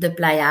vanuit de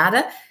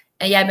Pleiade.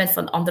 En jij bent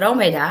van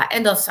Andromeda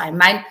en dat zijn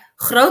mijn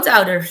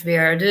grootouders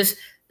weer.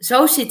 Dus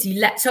zo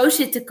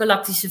zit de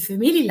galactische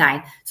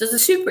familielijn. Dus dat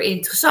is super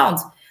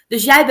interessant.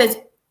 Dus jij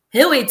bent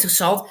heel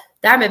interessant.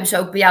 Daarom hebben ze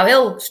ook bij jou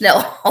heel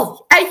snel al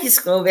die eitjes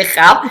gewoon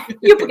weggehaald.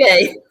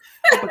 Joepakee.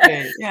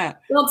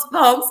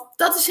 Want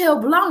dat is heel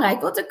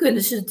belangrijk. Want dan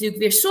kunnen ze natuurlijk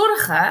weer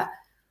zorgen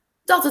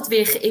dat het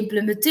weer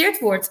geïmplementeerd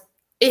wordt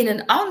in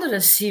een andere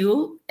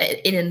ziel,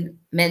 in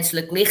een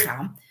menselijk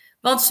lichaam.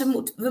 Want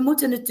we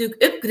moeten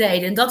natuurlijk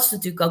upgraden. En dat is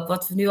natuurlijk ook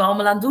wat we nu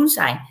allemaal aan het doen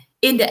zijn.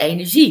 In de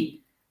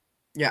energie.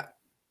 Ja.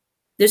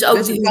 Dus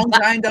het kan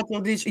zijn dat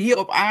er hier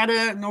op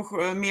aarde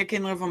nog meer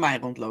kinderen van mij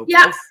rondlopen.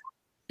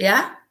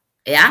 Ja.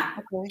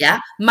 Of...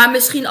 Ja, maar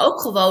misschien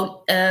ook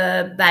gewoon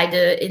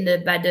in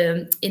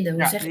de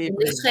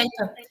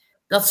lichtschepen.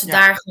 Dat ze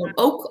daar gewoon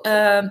ook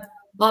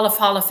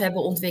half-half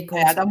hebben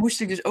ontwikkeld. Ja, daar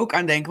moest ik dus ook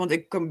aan denken. Want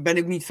ik ben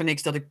ook niet van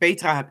niks dat ik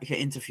Petra heb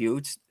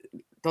geïnterviewd.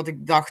 Dat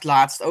ik dacht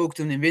laatst ook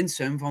toen in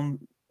Winsum van...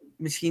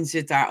 Misschien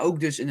zit daar ook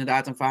dus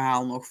inderdaad een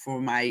verhaal nog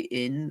voor mij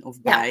in.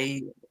 Of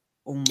bij,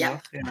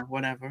 onder,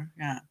 whatever.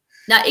 Ja.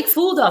 Nou, ik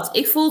voel dat.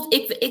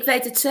 Ik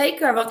weet het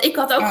zeker. Want ik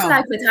had ook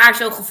gelijk met haar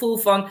zo'n gevoel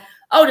van...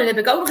 Oh, dan heb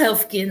ik ook nog heel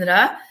veel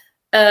kinderen.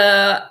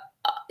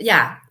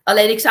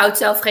 Alleen ik zou het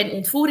zelf geen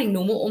ontvoering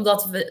noemen.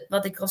 Omdat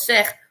wat ik al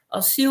zeg...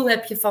 Als ziel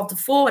heb je van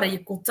tevoren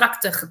je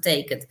contracten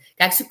getekend.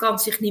 Kijk, ze kan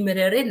het zich niet meer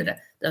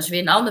herinneren. Dat is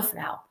weer een ander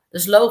verhaal.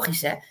 Dat is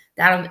logisch, hè.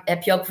 Daarom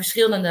heb je ook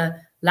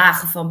verschillende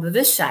lagen van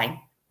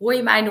bewustzijn. Hoor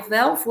je mij nog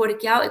wel? Of hoor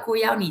ik jou? Ik hoor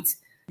jou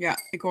niet. Ja,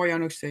 ik hoor jou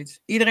nog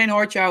steeds. Iedereen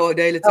hoort jou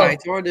de hele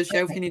tijd, hoor. Dus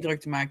jij hoeft je niet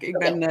druk te maken. Ik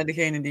ben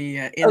degene die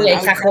in ik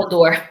ga gewoon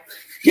door.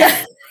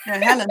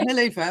 Helen, heel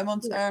even, hè,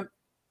 want...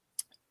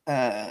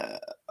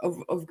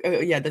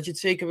 dat je het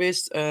zeker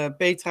wist.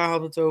 Petra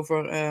had het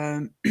over...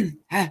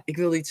 ik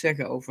wilde iets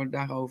zeggen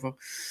daarover.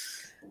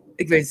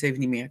 Ik weet het even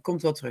niet meer.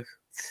 Komt wel terug.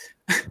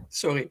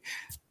 Sorry.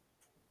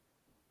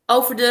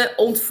 Over de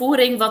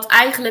ontvoering, wat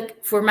eigenlijk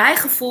voor mijn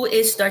gevoel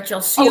is dat je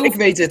als ziel... Oh, ik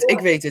weet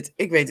het.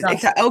 Ik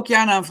ga elk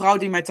jaar naar een vrouw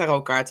die mij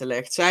tarotkaarten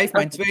legt. Zij heeft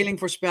mijn tweeling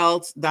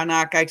voorspeld.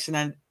 Daarna kijkt ze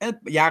naar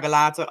jaren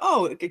later.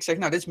 Oh, ik zeg,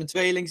 nou, dit is mijn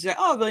tweeling. Ze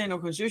zegt, wil je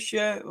nog een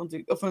zusje?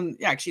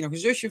 Ik zie nog een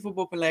zusje voor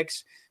Bob en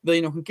Lex. Wil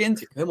je nog een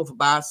kind? Ik ben helemaal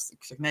verbaasd.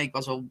 Ik zeg, nee, ik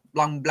was al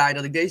lang blij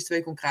dat ik deze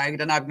 2 kon krijgen.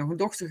 Daarna heb ik nog een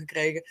dochter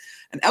gekregen.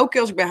 En elke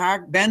keer als ik bij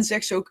haar ben,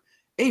 zegt ze ook...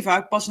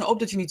 Eva, pas nou op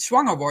dat je niet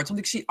zwanger wordt. Want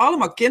ik zie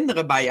allemaal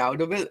kinderen bij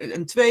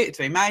jou.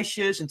 Twee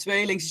meisjes, een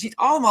tweeling. Ze ziet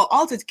allemaal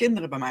altijd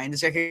kinderen bij mij. En dan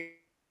zeg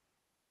ik...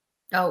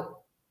 Oh,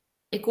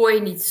 ik hoor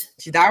je niet.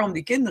 Als je daarom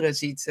die kinderen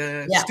ziet,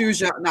 stuur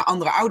ze naar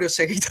andere ouders,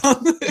 zeg ik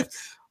dan.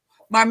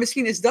 Maar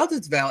misschien is dat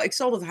het wel. Ik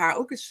zal dat haar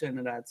ook eens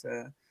inderdaad...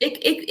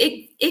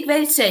 Ik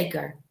weet het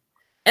zeker.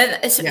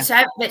 En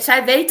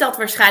zij weet dat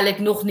waarschijnlijk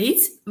nog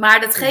niet,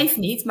 maar dat geeft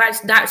niet.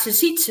 Maar ze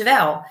ziet ze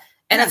wel.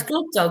 En dat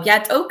klopt ook. Jij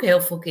hebt ook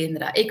heel veel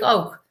kinderen. Ik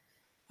ook.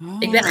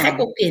 Ik ben gek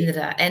op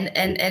kinderen.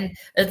 En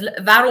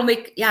waarom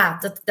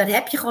daar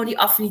heb je gewoon die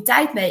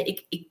affiniteit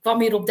mee. Ik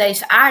kwam hier op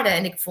deze aarde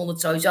en ik vond het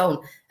sowieso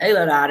een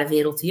hele rare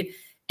wereld hier.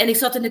 En ik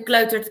zat in de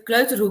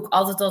kleuterhoek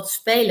altijd al te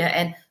spelen.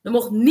 En er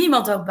mocht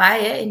niemand ook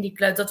bij, hè, in die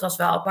kleuter. Dat was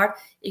wel apart.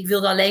 Ik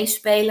wilde alleen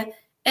spelen.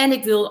 En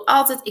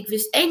ik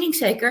wist één ding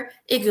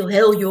zeker. Ik wil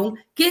heel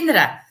jong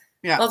kinderen.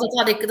 Ja. Want dat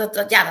had ik,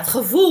 dat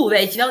gevoel,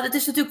 weet je wel. Dat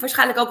is natuurlijk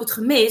waarschijnlijk ook het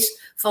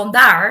gemis.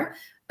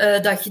 Vandaar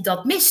dat je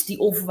dat mist. Die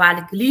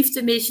onvoorwaardelijke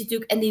liefde mis je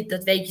natuurlijk. En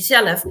dat weet je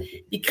zelf.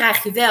 Die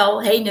krijg je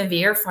wel heen en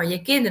weer van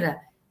je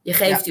kinderen. Je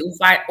geeft die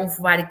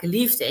onvoorwaardelijke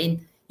liefde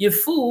in. Je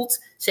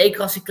voelt,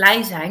 zeker als ze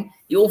klein zijn,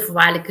 die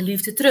onvoorwaardelijke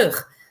liefde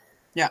terug.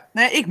 Ja,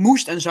 nee, ik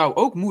moest en zou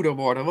ook moeder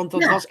worden. Want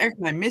dat was echt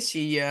mijn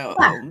missie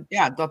om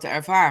dat te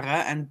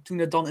ervaren. En toen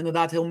het dan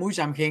inderdaad heel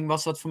moeizaam ging,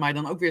 was dat voor mij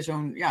dan ook weer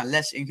zo'n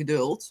les in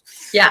geduld.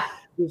 Ja.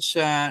 Dus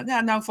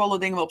nou vallen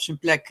dingen wel op zijn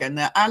plek.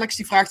 En Alex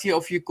die vraagt hier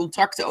of je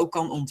contracten ook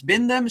kan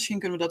ontbinden. Misschien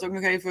kunnen we dat ook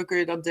nog even, kun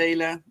je dat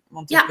delen?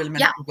 Want dat willen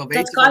mensen ook wel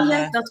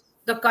weten.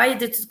 Dat kan je.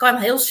 Dit kan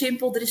heel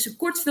simpel. Er is een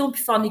kort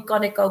filmpje van, die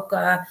kan ik ook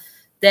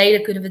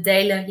delen, kunnen we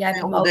delen. Jij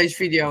hebt onder deze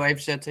video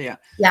even zetten,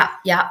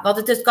 Ja,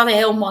 want het kan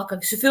heel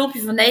makkelijk. Het is een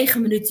filmpje van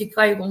 9 minuten,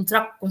 kan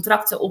je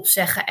contracten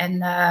opzeggen.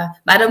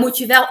 Maar dan moet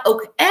je wel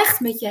ook echt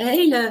met je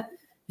hele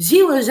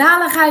ziel en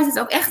zaligheid het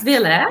ook echt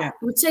willen, hè? Ja. Je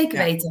moet het zeker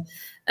weten.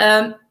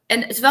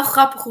 En het is wel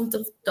grappig om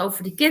het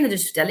over die kinderen dus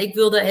te vertellen. Ik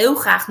wilde heel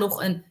graag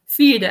nog een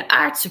 4e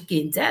aardse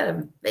kind, hè?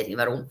 Ik weet niet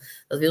waarom.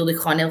 Dat wilde ik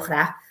gewoon heel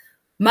graag.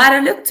 Maar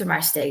dat lukte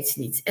maar steeds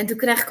niet. En toen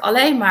kreeg ik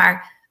alleen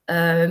maar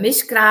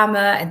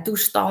miskramen en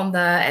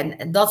toestanden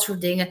en dat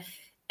soort dingen.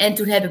 En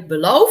toen heb ik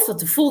beloofd,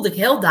 dat voelde ik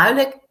heel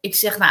duidelijk. Ik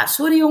zeg, nou,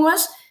 sorry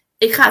jongens,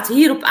 ik ga het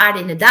hier op aarde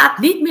inderdaad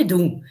niet meer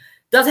doen.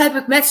 Dat heb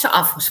ik met ze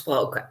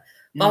afgesproken.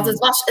 Want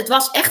het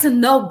was echt een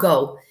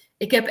no-go.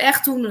 Ik heb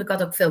echt toen, ik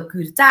had ook veel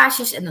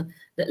curetages. En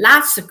de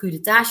laatste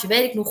curetage,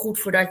 weet ik nog goed,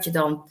 voordat je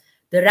dan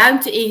de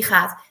ruimte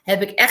ingaat,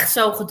 heb ik echt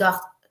zo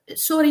gedacht,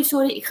 sorry,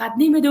 ik ga het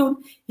niet meer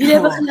doen. Jullie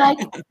hebben gelijk.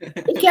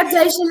 Ik heb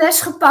deze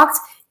les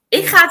gepakt.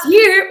 Ik ga het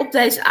hier op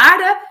deze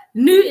aarde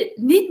nu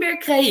niet meer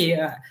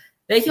creëren.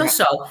 Weet je wel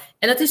zo.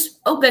 En dat is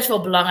ook best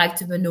wel belangrijk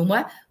te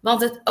benoemen.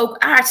 Want ook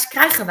aards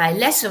krijgen wij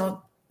lessen. Want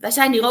wij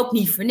zijn hier ook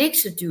niet voor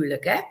niks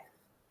natuurlijk. Hè?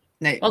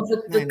 Nee.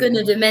 Want we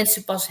kunnen de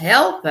mensen pas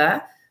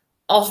helpen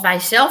als wij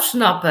zelf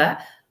snappen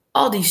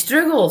al die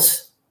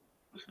struggles.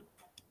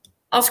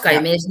 Anders kan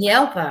je mensen niet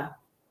helpen.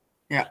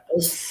 Ja.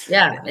 Dus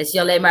is je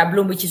alleen maar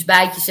bloemetjes,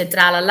 bijtjes en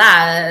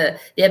tralala.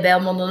 Die hebben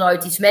helemaal nog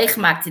nooit iets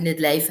meegemaakt in dit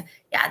leven.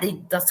 Ja,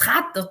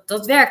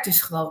 dat werkt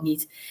dus gewoon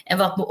niet. En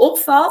wat me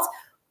opvalt,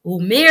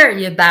 hoe meer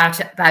je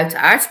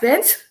buitenaards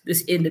bent,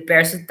 dus in de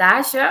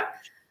percentage,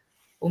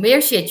 hoe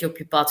meer shit je op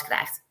je pad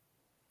krijgt.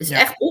 Het is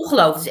echt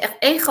ongelooflijk. Het is echt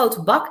één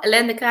grote bak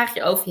ellende krijg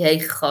je over je heen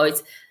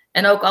gegooid.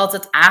 En ook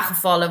altijd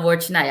aangevallen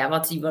wordt je, nou ja,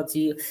 wat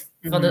die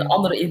van een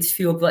andere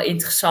interview ook wel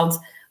interessant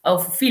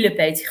over Philip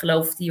heet, die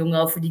geloof die jongen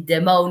over die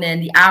demonen en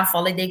die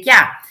aanvallen. Ik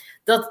denk,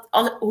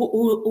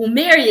 hoe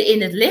meer je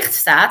in het licht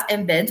staat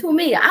en bent, hoe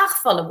meer je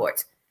aangevallen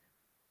wordt.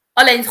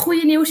 Alleen het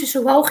goede nieuws is,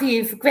 hoe hoger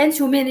je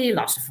frequentie, hoe minder je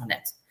last ervan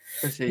hebt.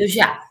 Precies.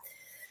 Dus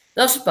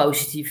dat is het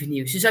positieve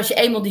nieuws. Dus als je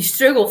eenmaal die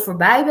struggle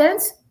voorbij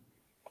bent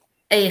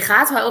en je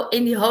gaat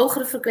in die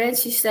hogere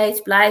frequentie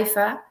steeds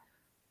blijven,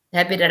 dan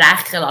heb je er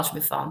eigenlijk geen last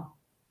meer van.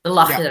 Dan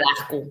lach je er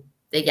eigenlijk om.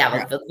 Dan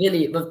denk wat wil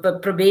je, wat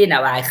probeer je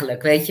nou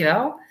eigenlijk, weet je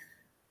wel?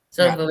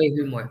 Dat is ook wel weer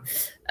humor.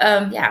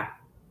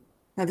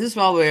 Nou, het is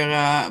wel weer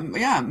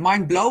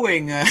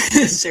mind-blowing,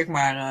 zeg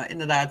maar.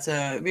 Inderdaad,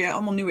 weer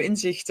allemaal nieuwe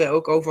inzichten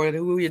ook over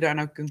hoe je daar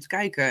nou kunt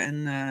kijken.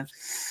 En,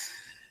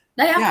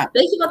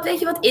 weet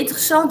je wat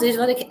interessant is?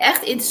 Wat ik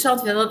echt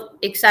interessant vind, want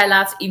ik zei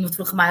laatst, iemand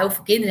vroeg mij,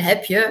 hoeveel kinderen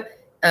heb je?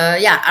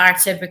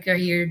 Aards heb ik er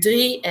hier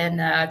 3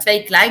 en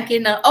 2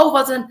 kleinkinderen. Oh,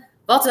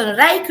 wat een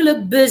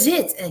rijkelijk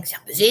bezit. En ik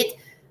zeg, bezit?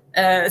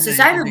 Ze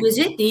zijn het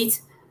bezit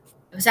niet.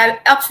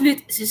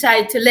 Ze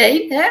zijn te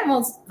leen, hè?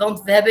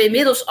 Want we hebben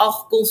inmiddels al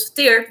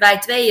geconstateerd, wij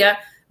tweeën,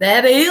 we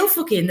hebben heel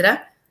veel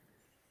kinderen.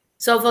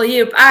 Zowel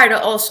hier op aarde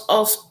als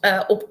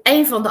op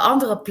een van de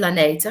andere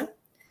planeten.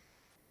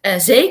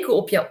 Zeker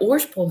op jouw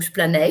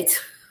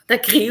oorsprongsplaneet. Daar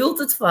krielt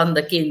het van,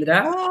 de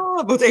kinderen.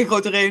 Het wordt één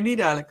grote reunie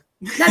dadelijk.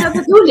 Nou, dat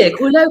bedoel ik.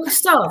 Hoe leuk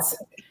is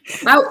dat?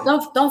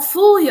 Maar dan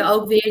voel je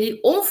ook weer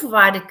die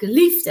onvoorwaardelijke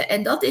liefde.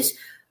 En dat is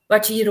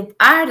wat je hier op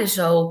aarde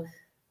zo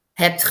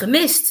hebt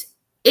gemist.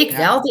 Ik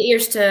wel, de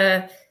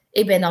eerste,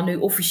 ik ben dan nu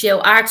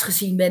officieel aards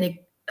gezien, ben ik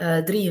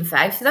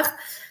 53.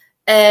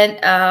 En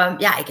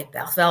ik heb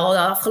echt wel de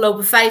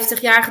afgelopen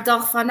 50 jaar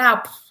gedacht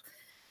van,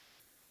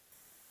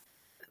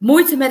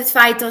 moeite met het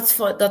feit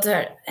dat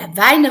er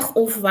weinig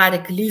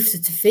onvoorwaardelijke liefde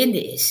te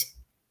vinden is.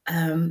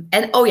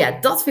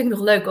 Dat vind ik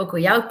nog leuk ook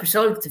aan jou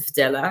persoonlijk te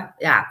vertellen.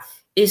 Ja,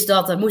 is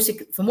dat, daar moest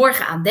ik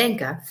vanmorgen aan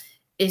denken,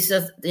 is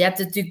dat... Je hebt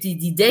natuurlijk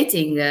die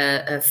dating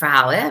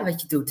verhaal, hè,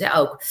 wat je doet, hè,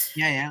 ook.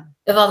 Ja.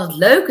 En wat het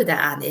leuke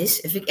daaraan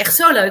is, dat vind ik echt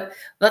zo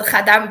leuk.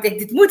 Daarom denk ik,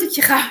 dit moet ik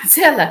je gaan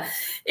vertellen.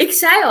 Ik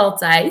zei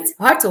altijd,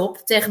 hardop,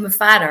 tegen mijn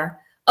vader...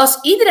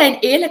 Als iedereen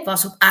eerlijk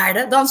was op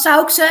aarde, dan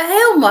zou ik ze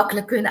heel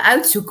makkelijk kunnen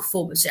uitzoeken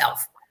voor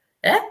mezelf.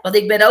 Hè? Want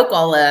ik ben ook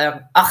al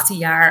 18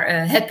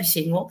 jaar happy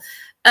single.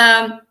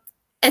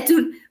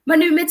 Maar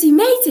nu met die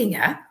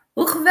metingen,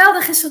 hoe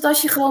geweldig is dat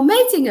als je gewoon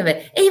metingen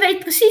weet. En je weet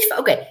precies van,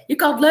 oké, je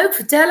kan het leuk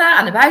vertellen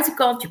aan de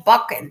buitenkant, je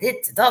pak en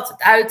dit, dat,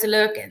 het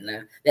uiterlijk.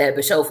 En we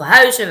hebben zoveel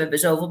huizen, we hebben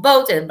zoveel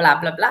boten en bla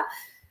bla bla.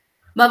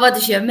 Maar wat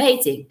is jouw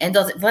meting?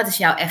 En wat is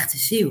jouw echte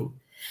ziel?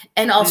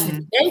 En als we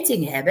die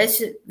metingen hebben,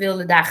 ze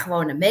willen daar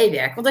gewoon aan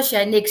meewerken. Want als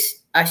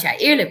jij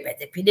eerlijk bent,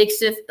 heb je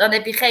niks dan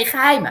heb je geen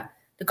geheimen.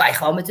 Dan kan je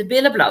gewoon met de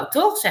billen bloot,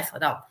 toch? Zeggen we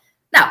dan.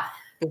 Nou,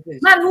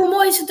 maar hoe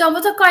mooi is het dan?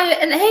 Want dan kan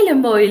je een hele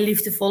mooie,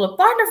 liefdevolle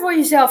partner voor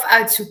jezelf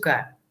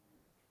uitzoeken.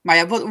 Maar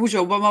ja,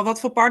 hoezo? Maar wat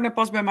voor partner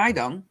past bij mij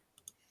dan?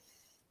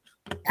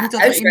 Ja, niet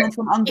dat er iemand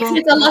van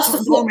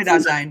Andromeda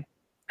zijn.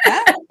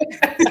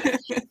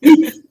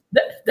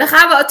 Daar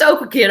gaan we het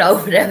ook een keer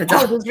over hebben.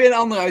 Oh, dat is weer een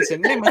andere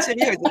uitzending. Nee, maar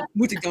serieus.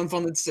 Moet ik dan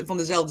van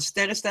dezelfde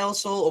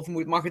sterrenstelsel? Of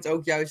mag het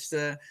ook juist...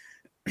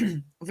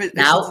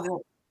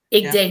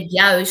 Ik denk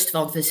juist,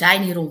 want we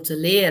zijn hier om te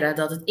leren...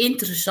 dat het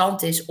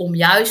interessant is om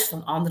juist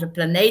van andere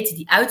planeten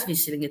die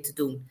uitwisselingen te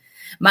doen.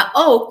 Maar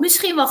ook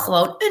misschien wel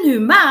gewoon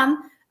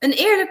een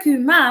eerlijk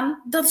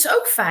humaan. Dat is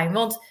ook fijn,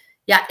 want...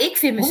 Ja, ik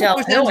vind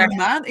mezelf heel erg...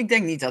 humaan. Ik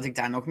denk niet dat ik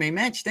daar nog mee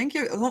match. Denk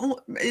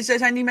je,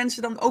 zijn die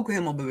mensen dan ook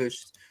helemaal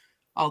bewust?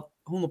 Al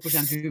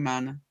 100%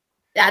 humanen?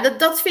 Ja,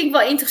 dat vind ik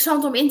wel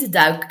interessant om in te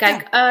duiken.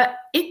 Kijk,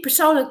 ik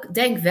persoonlijk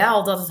denk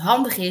wel dat het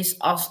handig is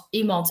als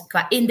iemand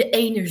in de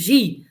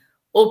energie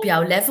op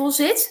jouw level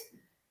zit.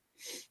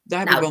 Daar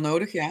heb ik wel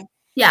nodig, ja.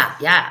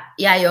 Ja,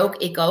 jij ook,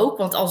 ik ook.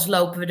 Want anders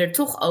lopen we er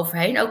toch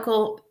overheen. Ook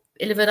al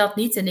willen we dat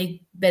niet. En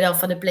ik ben al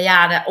van de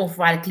Pleiade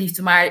onvoorwaardelijk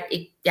liefde. Maar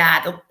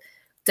dat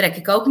trek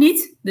ik ook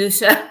niet. Dus,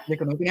 je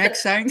kan ook een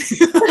heks zijn.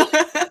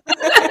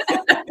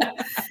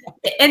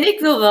 En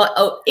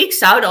ik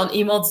zou dan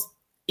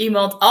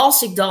iemand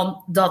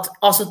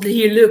als het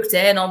hier lukt, hè,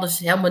 en anders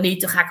helemaal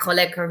niet, dan ga ik gewoon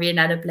lekker weer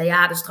naar de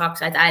Pleiade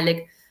straks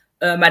uiteindelijk.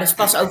 Maar dat is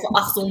pas over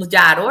 800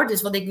 jaar, hoor.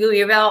 Dus want ik wil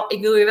hier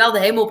wel de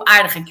hemel op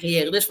aarde gaan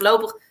creëren. Dus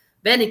voorlopig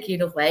ben ik hier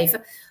nog wel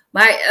even.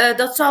 Maar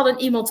dat zal dan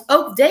iemand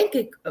ook, denk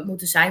ik,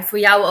 moeten zijn. Voor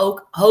jou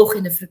ook hoog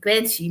in de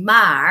frequentie.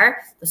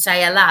 Maar, dat zei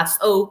jij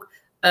laatst ook,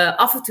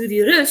 af en toe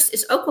die rust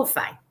is ook wel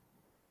fijn.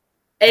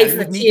 Even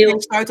het niet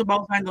meer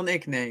stuiterbal zijn dan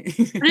ik,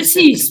 nee.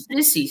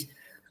 Precies.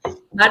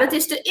 Maar dat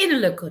is de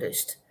innerlijke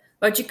rust.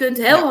 Want je kunt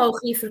heel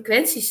hoog in je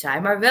frequenties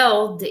zijn, maar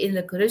wel de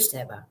innerlijke rust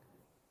hebben.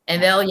 En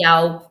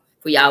wel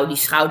voor jou die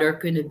schouder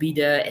kunnen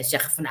bieden en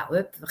zeggen van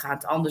we gaan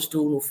het anders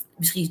doen. Of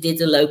misschien is dit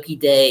een leuk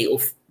idee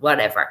of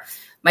whatever.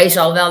 Maar je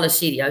zal wel een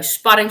serieus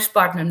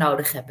sparringspartner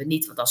nodig hebben.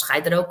 Niet, want dan ga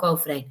je er ook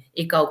overheen.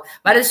 Ik ook.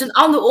 Maar dat is een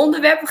ander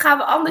onderwerp. Daar gaan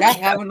we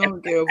gaan we nog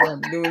een keer over.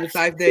 Dan doen we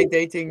de 5D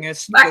dating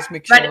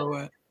cosmic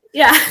show.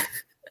 Ja.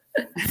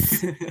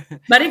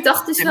 Maar ik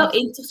dacht, het is wel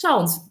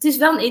interessant. Het is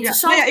wel een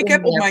interessant ik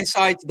heb op mijn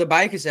site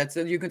erbij gezet.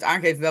 Je kunt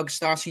aangeven welke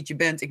starseed je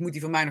bent. Ik moet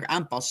die van mij nog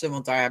aanpassen.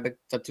 Want daar heb ik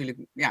natuurlijk...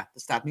 Ja,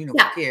 dat staat nu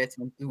nog verkeerd.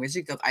 Want toen wist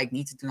ik dat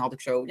eigenlijk niet. En toen had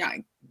ik zo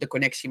de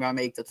connectie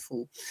waarmee ik dat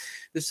voel.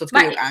 Dus dat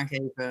kun je ook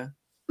aangeven.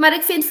 Maar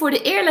ik vind voor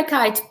de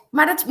eerlijkheid...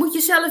 Maar dat moet je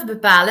zelf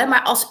bepalen.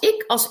 Maar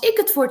als ik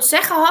het voor het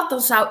zeggen had...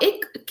 Dan zou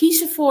ik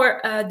kiezen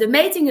voor de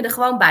metingen er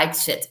gewoon bij te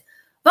zetten.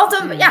 Want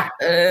dan,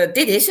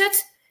 dit is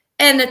het.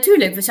 En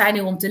natuurlijk, we zijn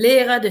hier om te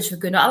leren, dus we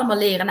kunnen allemaal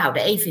leren. Nou,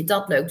 de een vindt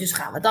dat leuk, dus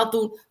gaan we dat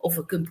doen. Of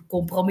we kunnen een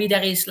compromis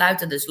daarin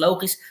sluiten, dat is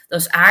logisch. Dat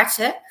is aards,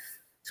 hè? Het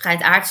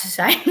schijnt aards te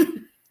zijn.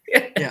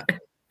 Ja.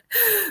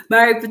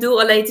 Maar ik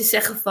bedoel alleen te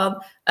zeggen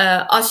van,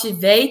 als je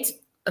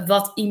weet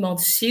wat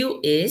iemands ziel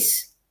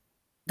is,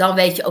 dan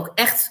weet je ook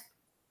echt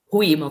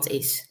hoe iemand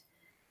is.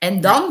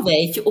 En dan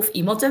weet je of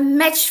iemand een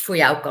match voor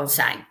jou kan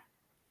zijn.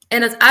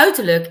 En het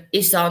uiterlijk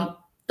is dan,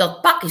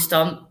 dat pak is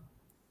dan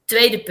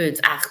tweede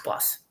punt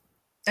aangepast.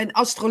 En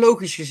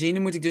astrologisch gezien,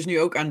 daar moet ik dus nu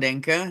ook aan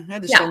denken. Hè,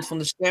 de stand van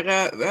de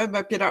sterren.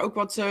 Heb je daar ook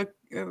wat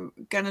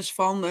kennis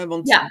van?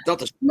 Want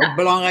dat is ook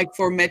belangrijk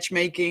voor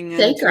matchmaking.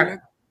 Zeker.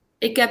 Natuurlijk.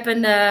 Ik heb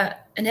een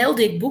heel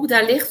dik boek.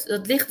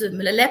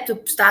 Mijn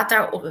laptop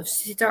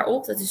zit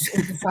daarop. Dat is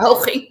op de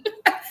verhoging.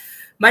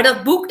 Maar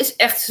dat boek is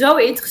echt zo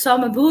interessant.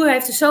 Mijn broer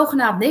heeft er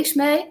zogenaamd niks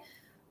mee.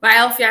 Maar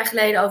 11 jaar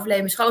geleden overleed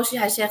mijn schoonzus.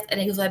 Hij zegt, en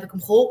ik heb hem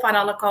geholpen aan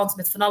alle kanten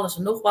met van alles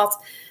en nog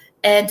wat.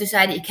 En toen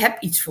zei hij, ik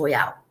heb iets voor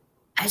jou.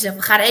 Hij zegt,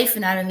 we gaan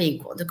even naar een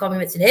winkel. Dan kwam hij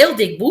met een heel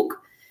dik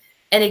boek.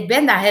 En ik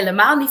ben daar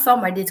helemaal niet van,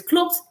 maar dit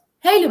klopt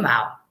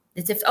helemaal.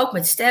 Dit heeft ook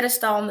met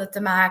sterrenstanden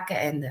te maken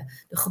en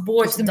de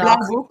geboortedag. Is het een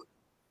blauw boek?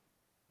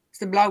 Is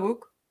het een blauw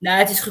boek? Nou,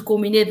 het is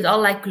gecombineerd met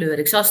allerlei kleuren.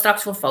 Ik zal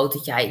straks wel een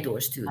fotootje aan je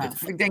doorsturen.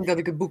 Ik denk dat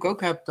ik het boek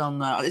ook heb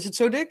dan. Is het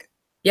zo dik?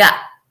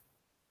 Ja.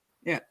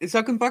 Ja.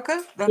 Zal ik hem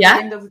pakken? Ja.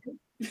 Ik denk dat ik...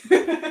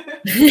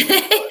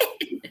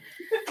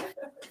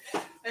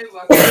 Even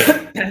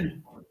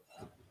wachten.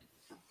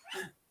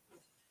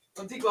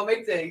 Want die kwam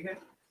ik tegen.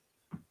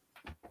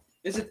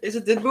 Is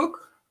het dit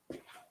boek?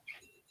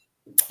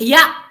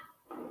 Ja.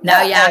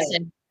 Nou ja,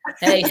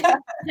 hey.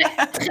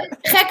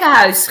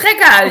 Gekkenhuis. Zie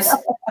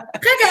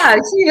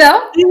je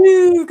wel?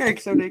 Kijk,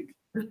 zo dik.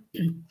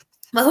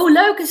 Maar hoe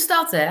leuk is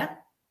dat, hè?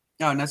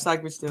 Nou, nou sta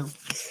ik weer stil.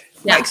 Ja.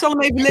 Maar ik zal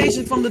hem even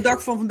lezen van de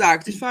dag van vandaag.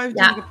 Het is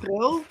 25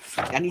 april.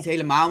 Ja, niet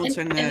helemaal, want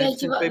het zijn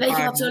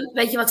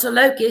weet je wat zo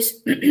leuk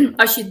is?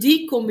 Als je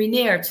die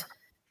combineert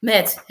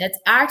met het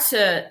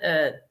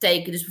aardse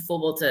teken, dus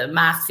bijvoorbeeld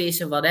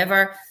maagdvissen,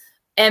 whatever,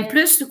 en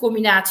plus de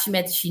combinatie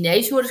met de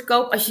Chinese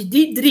horoscoop, als je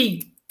die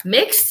 3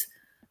 mixt,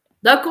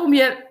 dan kom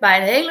je bij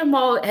een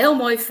heel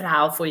mooi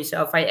verhaal voor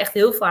jezelf, waar je echt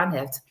heel veel aan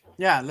hebt.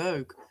 Ja,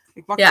 leuk.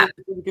 Ik wacht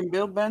even tot ik in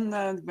beeld ben.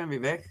 Ik ben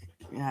weer weg.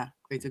 Ja,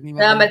 ik weet ook niet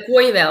meer. Ja, maar ik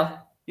hoor je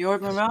wel. Je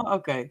hoort me wel?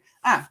 Oké.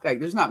 Ah, kijk,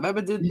 dus nou, we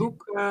hebben dit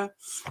boek.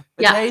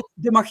 Het heet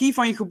De magie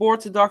van je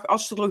geboortedag,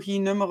 astrologie,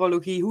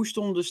 numerologie. Hoe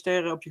stonden de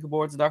sterren op je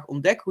geboortedag?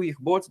 Ontdek hoe je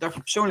geboortedag je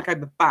persoonlijkheid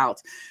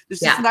bepaalt. Dus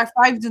het is vandaag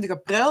 25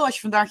 april. Als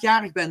je vandaag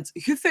jarig bent,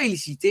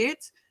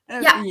 gefeliciteerd.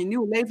 In je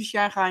nieuwe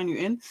levensjaar ga je nu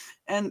in.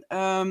 En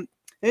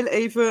heel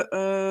even,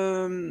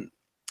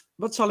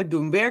 wat zal ik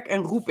doen? Werk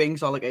en roeping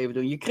zal ik even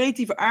doen. Je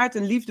creatieve aard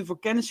en liefde voor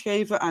kennis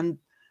geven aan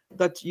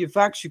dat je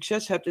vaak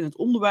succes hebt in het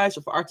onderwijs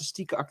of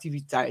artistieke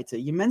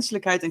activiteiten. Je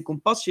menselijkheid en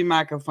compassie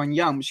maken van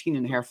jou misschien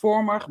een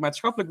hervormer,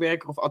 maatschappelijk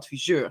werker of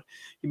adviseur.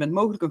 Je bent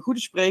mogelijk een goede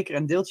spreker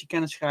en deelt je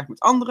kennis graag met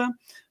anderen.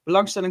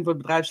 Belangstelling voor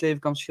het bedrijfsleven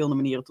kan op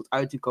verschillende manieren tot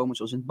uiting komen,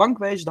 zoals in het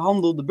bankwezen, de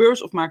handel, de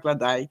beurs of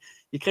makelaardij.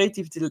 Je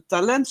creatieve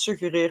talent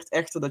suggereert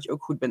echter dat je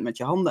ook goed bent met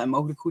je handen en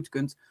mogelijk goed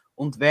kunt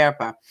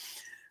ontwerpen.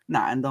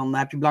 Nou, en dan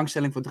heb je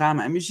belangstelling voor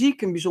drama en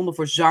muziek, en bijzonder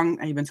voor zang.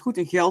 En je bent goed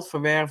in geld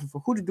verwerven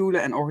voor goede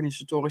doelen en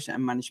organisatorische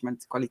en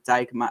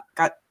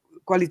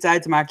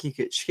managementkwaliteiten maken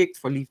je geschikt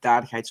voor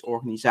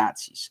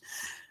liefdadigheidsorganisaties.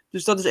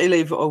 Dus dat is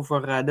even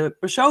over de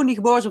persoon die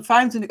geboren is op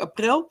 25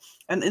 april.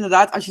 En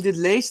inderdaad, als je dit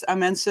leest aan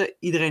mensen,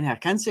 iedereen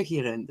herkent zich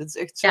hierin. Dat is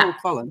echt zo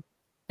opvallend.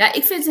 Ja,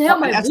 ik vind het heel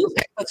mooi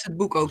boek. Dat ze het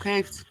boek ook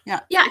heeft.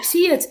 Ja, ik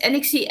zie het.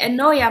 En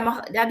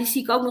Noja, die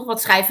zie ik ook nog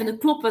wat schrijven. En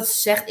dat klopt wat ze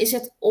zegt. Is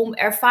het om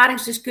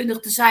ervaringsdeskundig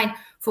te zijn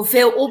voor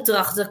veel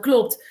opdrachten? Dat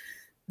klopt.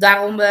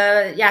 Daarom,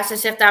 ze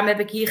zegt, daarom heb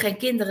ik hier geen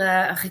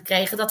kinderen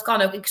gekregen. Dat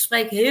kan ook. Ik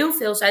spreek heel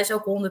veel. Zij is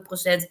ook 100%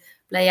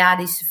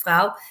 Pleiadische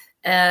vrouw.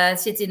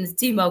 Zit in het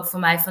team ook van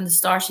mij, van de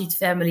Starseed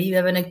Family. We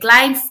hebben een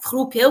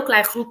heel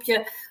klein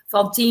groepje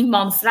van 10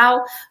 man,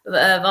 vrouw.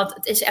 Want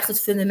het is echt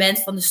het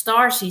fundament van de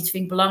Starseed.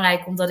 Vind ik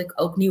belangrijk, omdat ik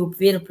ook nieuwe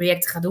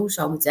wereldprojecten ga doen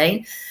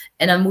zometeen.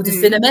 En dan moet het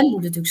fundament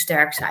natuurlijk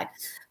sterk zijn.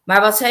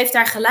 Maar wat ze heeft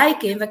daar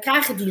gelijk in. We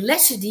krijgen die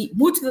lessen, die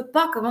moeten we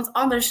pakken. Want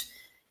anders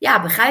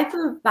begrijpen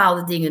we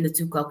bepaalde dingen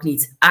natuurlijk ook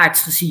niet,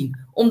 aards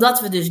gezien.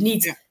 Omdat we dus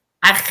eigenlijk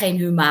geen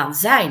humaan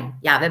zijn.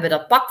 Ja, we hebben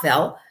dat pak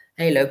wel.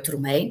 Heel leuk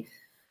eromheen.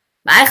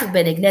 Maar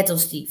eigenlijk ben ik net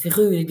als die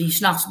figuren die 's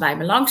nachts bij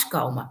me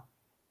langskomen.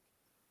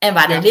 En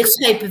waar de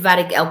lichtschepen waar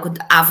ik elke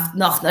avond,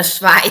 nacht naar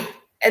zwaai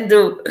en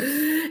doe.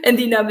 En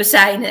die naar me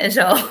zijn en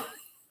zo.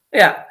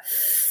 Ja.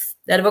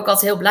 Daar ben ik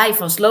altijd heel blij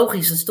van. Dat is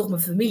logisch, dat is toch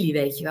mijn familie,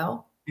 weet je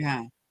wel.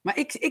 Ja. Maar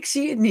ik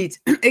zie het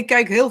niet. Ik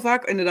kijk heel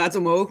vaak inderdaad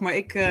omhoog. Maar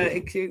ik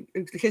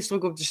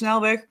gisteren ook op de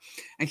snelweg.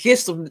 En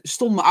gisteren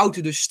stond mijn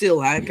auto dus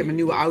stil. Hè. Ik heb een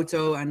nieuwe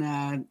auto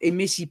en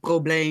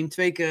emissieprobleem.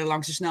 2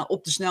 keer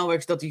op de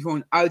snelweg, zodat hij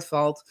gewoon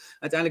uitvalt.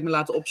 Uiteindelijk me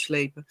laten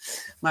opslepen.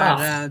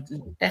 Maar,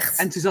 echt.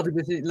 En toen zat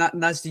ik dus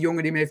naast die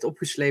jongen die me heeft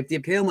opgesleept. Die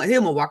heb ik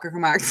helemaal wakker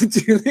gemaakt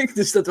natuurlijk.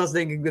 Dus dat was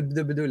denk ik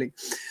de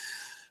bedoeling.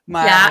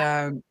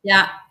 Maar,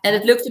 en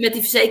het lukte met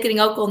die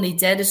verzekering ook al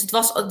niet, hè? Dus het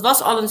was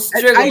al een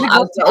struggle. Eigenlijk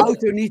was die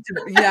auto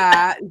niet...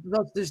 het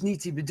was dus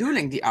niet die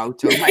bedoeling, die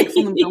auto. Maar ik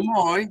vond hem zo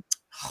mooi.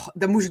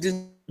 Dan moest ik dus...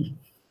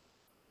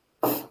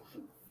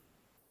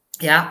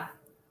 Ja,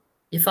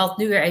 je valt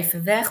nu weer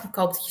even weg. Ik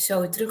hoop dat je zo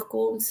weer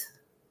terugkomt.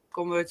 Ik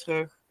kom weer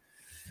terug.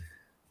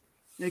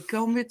 Ik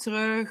kom weer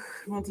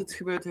terug, want het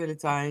gebeurt de hele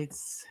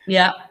tijd.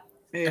 Ja,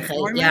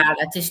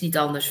 het is niet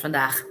anders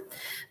vandaag.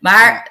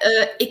 Maar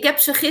ik heb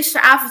ze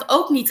gisteravond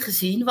ook niet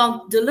gezien,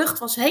 want de lucht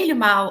was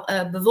helemaal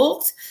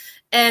bewolkt.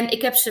 En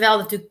ik heb ze wel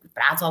natuurlijk, ik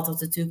praat altijd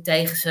natuurlijk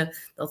tegen ze,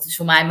 dat is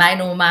voor mij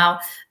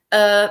normaal.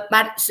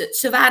 Maar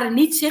ze waren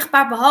niet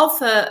zichtbaar,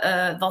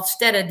 behalve wat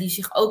sterren die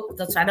zich ook,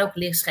 dat zijn ook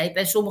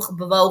lichtschepen. En sommige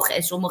bewogen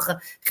en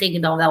sommige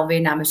gingen dan wel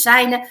weer naar mijn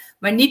seinen.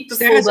 Maar niet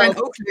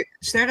bijvoorbeeld...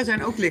 Sterren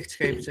zijn ook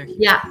lichtschepen, zeg je?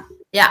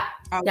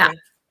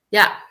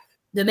 Ja.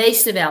 De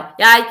meeste wel.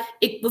 Ja,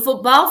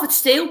 bijvoorbeeld behalve het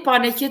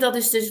steelpannetje, dat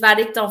is dus waar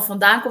ik dan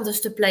vandaan kom, dat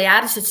is de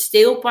Pleiades, het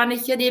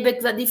steelpannetje,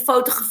 die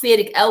fotografeer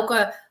ik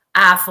elke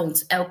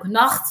avond, elke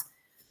nacht.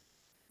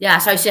 Ja,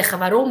 zou je zeggen,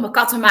 waarom? Mijn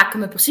katten maken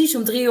me precies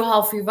om 3:30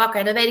 wakker.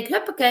 En dan weet ik,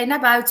 huppakee, naar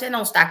buiten. En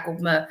dan sta ik op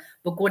mijn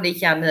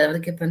balkonnetje want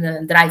ik heb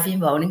een drive-in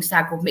woning,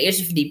 sta ik op mijn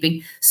eerste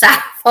verdieping,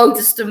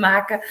 foto's te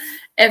maken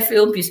en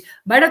filmpjes.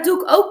 Maar dat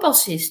doe ik ook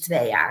pas sinds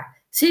 2 jaar.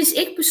 Sinds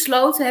ik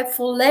besloten heb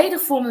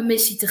volledig voor mijn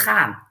missie te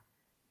gaan.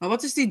 Maar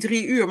wat is die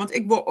 3 uur? Want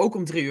ik word ook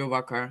om 3 uur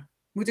wakker.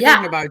 Moet ik ook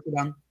naar buiten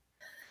dan?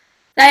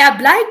 Nou ja,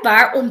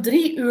 blijkbaar om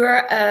 3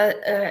 uur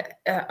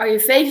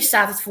Ayurvedisch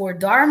staat het voor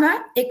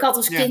darmen. Ik had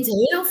als kind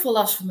heel veel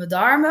last van mijn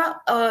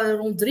darmen.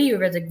 Rond 3 uur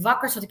werd ik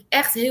wakker, zat ik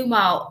echt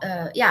helemaal...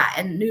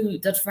 en nu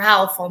dat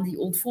verhaal van die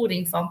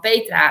ontvoering van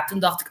Petra. Toen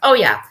dacht ik, oh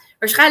ja,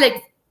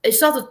 waarschijnlijk is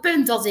dat het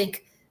punt dat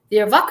ik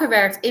weer wakker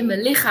werd in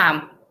mijn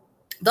lichaam.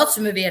 Dat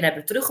ze me weer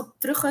hebben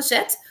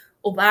teruggezet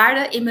op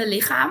aarde in mijn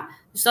lichaam.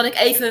 Dus dat ik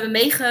even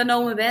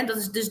meegenomen ben, dat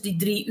is dus die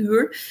 3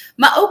 uur.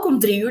 Maar ook om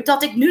 3 uur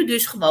dat ik nu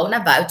dus gewoon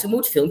naar buiten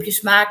moet.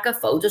 Filmpjes maken,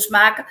 foto's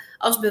maken.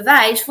 Als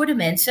bewijs voor de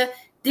mensen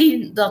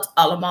die dat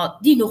allemaal,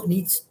 die nog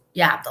niet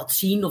dat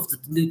zien of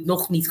het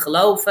nog niet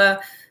geloven.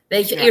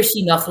 Weet je, eerst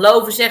zien dan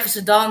geloven, zeggen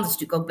ze dan. Dat is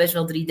natuurlijk ook best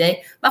wel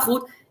 3D. Maar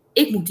goed,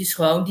 ik moet dus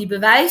gewoon die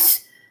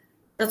bewijs,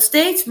 dat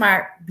steeds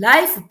maar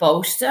blijven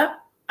posten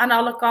aan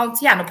alle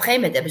kanten. Ja, en op een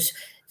gegeven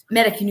moment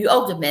merk je nu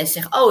ook dat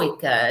mensen zeggen, oh,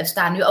 ik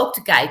sta nu ook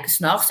te kijken 's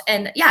nachts.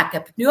 En ja, ik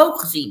heb het nu ook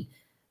gezien.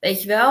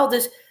 Weet je wel?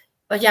 Dus,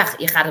 want ja,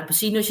 je gaat het pas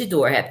zien als je het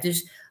door hebt.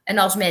 Dus, en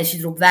als mensen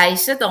je erop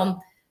wijzen,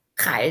 dan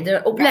ga je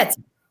erop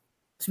letten.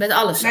 Dus met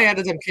alles. Nou ja,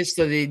 dat heb ik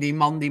gisteren die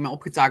man die me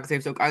opgetakeld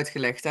heeft ook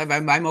uitgelegd. Hè.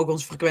 Wij mogen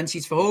onze frequentie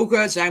iets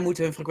verhogen. Zij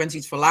moeten hun frequentie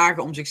iets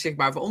verlagen om zich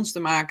zichtbaar voor ons te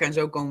maken. En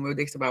zo komen we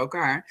dichter bij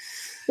elkaar.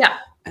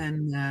 Ja.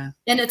 En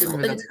het kunnen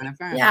we dat gaan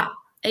ervaren. Ja.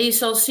 En je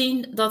zal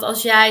zien dat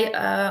als jij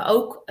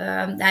ook,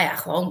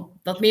 gewoon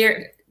wat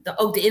meer,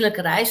 ook de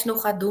innerlijke reis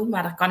nog gaat doen,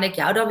 maar daar kan ik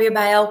jou dan weer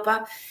bij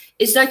helpen,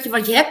 is dat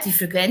want je hebt die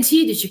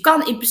frequentie, dus je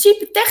kan in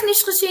principe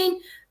technisch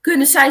gezien,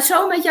 kunnen zij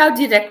zo met jou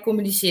direct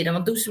communiceren,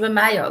 want doen ze bij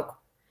mij ook.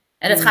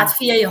 En dat gaat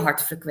via je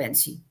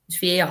hartfrequentie, dus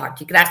via je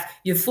hart.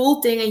 Je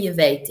voelt dingen, je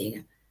weet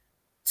dingen.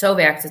 Zo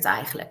werkt het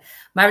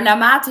eigenlijk. Maar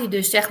naarmate je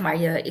dus, zeg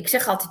maar, ik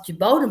zeg altijd je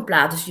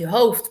bodemplaat, dus je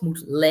hoofd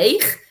moet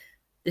leeg,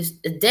 dus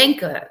het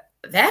denken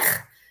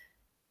weg.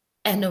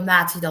 En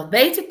naarmate je dat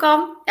beter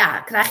kan,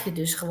 krijg je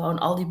dus gewoon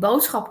al die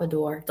boodschappen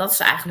door. Dat is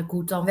eigenlijk hoe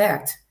het dan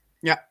werkt.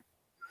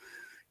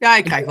 Ja,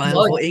 ik krijg wel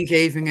heel veel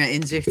ingevingen,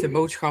 inzichten,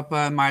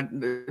 boodschappen, maar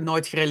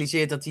nooit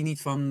gerealiseerd dat die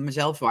niet van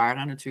mezelf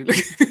waren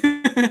natuurlijk.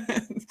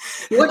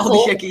 Al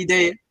die gekke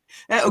ideeën.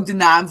 Ook de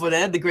naam van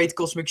The Great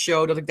Cosmic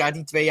Show, dat ik daar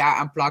die 2 jaar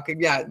aan plak.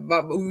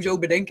 Hoezo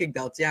bedenk ik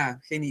dat? Ja,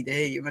 geen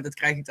idee. Maar dat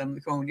krijg ik dan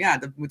gewoon,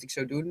 dat moet ik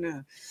zo doen.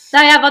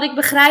 Nou ja, wat ik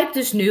begrijp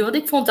dus nu, want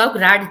ik vond het ook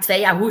raar, die 2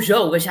 jaar,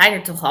 hoezo? We zijn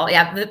er toch al?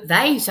 Ja,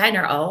 wij zijn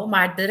er al,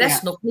 maar de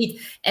rest nog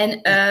niet. En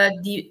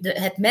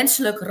het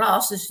menselijk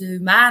ras, dus de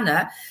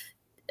humanen,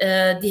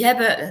 die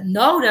hebben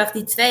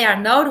die 2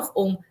 jaar nodig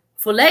om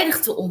volledig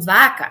te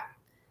ontwaken.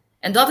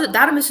 En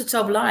daarom is het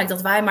zo belangrijk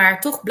dat wij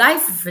maar toch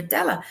blijven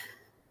vertellen.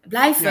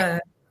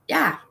 Blijven...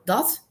 Ja,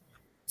 dat.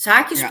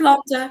 Zaadjes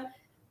planten.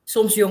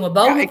 Soms jonge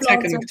bomen planten. Ik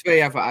trek er nog 2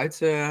 jaar voor uit,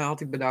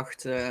 had ik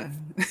bedacht.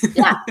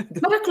 Ja,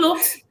 maar dat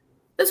klopt.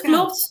 Dat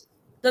klopt.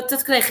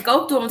 Dat kreeg ik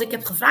ook door, want ik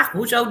heb gevraagd,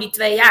 hoezo die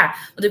 2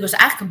 jaar? Want ik was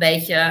eigenlijk een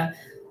beetje,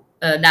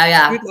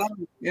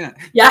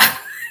 Ja,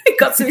 ik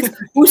had zoiets,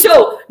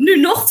 hoezo? Nu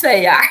nog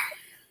 2 jaar?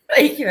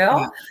 Weet je wel?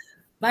 Ja.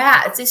 Maar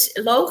ja, het is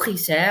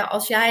logisch, hè.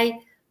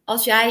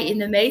 Als jij in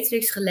de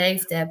matrix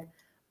geleefd hebt,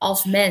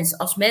 als mens,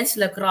 als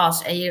menselijk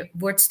ras, en je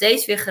wordt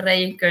steeds weer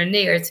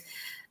gereïncarneerd,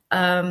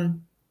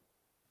 en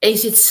je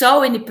zit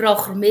zo in die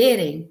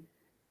programmering,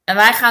 en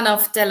wij gaan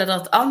dan vertellen dat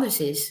het anders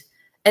is,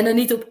 en dan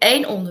niet op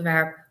 1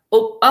 onderwerp,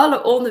 op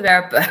alle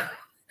onderwerpen.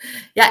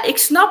 Ja, ik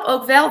snap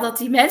ook wel dat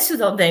die mensen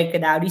dan denken,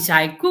 nou, die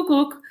zijn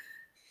koekoek,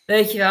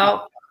 weet je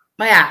wel.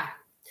 Maar ja,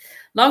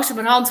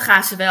 langzamerhand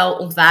gaan ze wel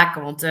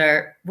ontwaken, want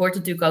er wordt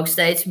natuurlijk ook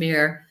steeds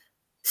meer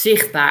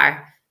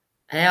zichtbaar.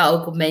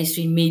 Ook op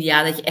mainstream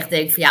media, dat je echt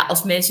denkt van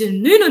als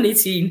mensen nu nog niet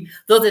zien,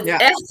 dat het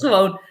echt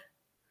gewoon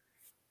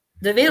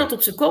de wereld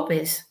op zijn kop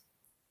is.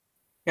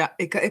 Ja,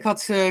 ik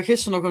had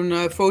gisteren nog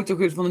een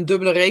foto van een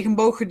dubbele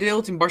regenboog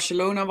gedeeld. In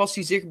Barcelona was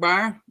die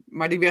zichtbaar,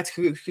 maar die werd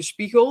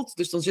gespiegeld.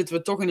 Dus dan zitten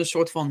we toch in een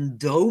soort van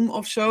doom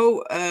of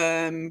zo.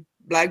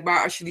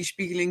 Blijkbaar als je die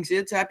spiegeling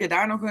zit, heb je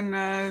daar nog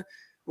een...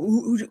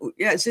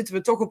 zitten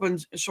we toch op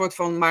een soort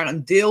van, maar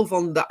een deel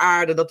van de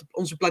aarde, dat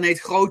onze planeet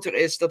groter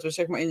is, dat we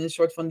zeg maar in een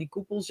soort van die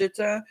koepel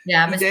zitten,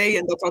 idee,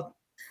 en dat...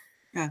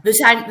 Ja. We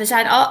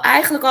zijn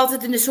eigenlijk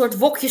altijd in een soort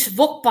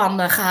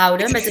wokpan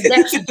gehouden, met de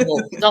deksel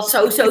erop. Dat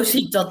zo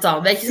zie ik dat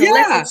dan. Weet je, zo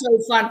lekker zo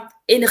van,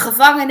 in de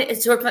gevangenis,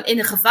 een soort van in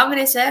de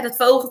gevangenis, hè, dat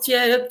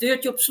vogeltje,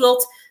 deurtje op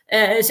slot,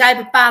 zij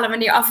bepalen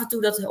wanneer af en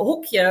toe dat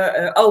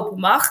hokje open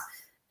mag.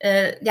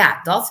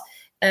 Dat...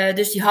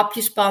 dus die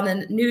hapjespan.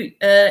 En nu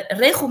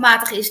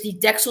regelmatig is die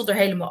deksel er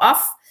helemaal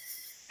af.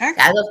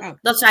 Ja,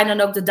 dat zijn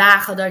dan ook de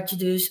dagen dat je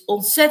dus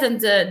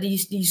ontzettend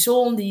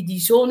die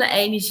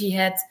zonne-energie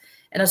hebt.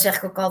 En dan zeg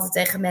ik ook altijd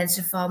tegen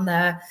mensen van...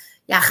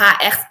 ga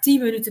echt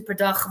 10 minuten per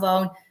dag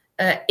gewoon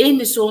in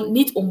de zon.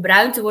 Niet om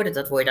bruin te worden,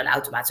 dat word je dan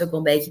automatisch ook wel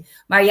een beetje.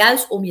 Maar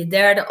juist om je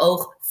derde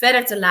oog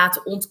verder te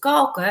laten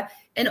ontkalken.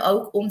 En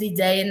ook om die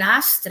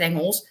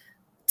DNA-strengels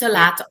te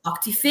laten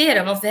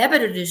activeren. Want we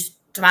hebben er dus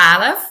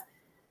 12...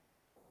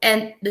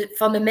 En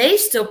van de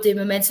meeste op dit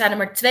moment zijn er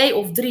maar 2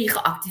 of 3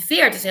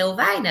 geactiveerd. Dat is heel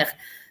weinig.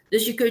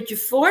 Dus je kunt je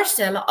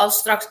voorstellen als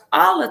straks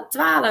alle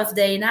 12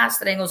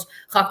 DNA-strengels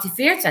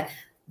geactiveerd zijn.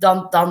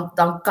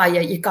 dan kan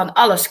je kan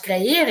alles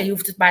creëren. Je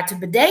hoeft het maar te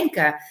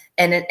bedenken.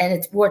 En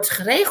het wordt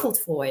geregeld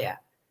voor je.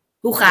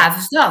 Hoe gaaf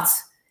is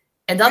dat?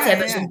 En dat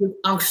hebben ze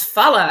natuurlijk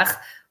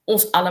angstvallig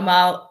ons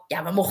allemaal...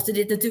 Ja, we mochten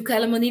dit natuurlijk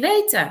helemaal niet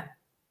weten.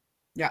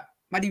 Ja,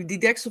 maar die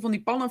deksel van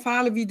die pan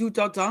afhalen, wie doet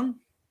dat dan?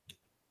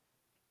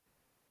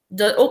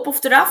 De op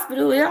of eraf,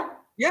 bedoel je?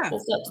 Ja.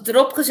 Of dat het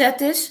erop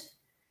gezet is?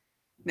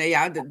 Nee,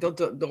 ja, dat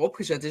erop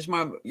gezet is.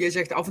 Maar je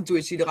zegt af en toe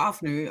is die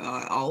eraf nu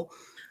al.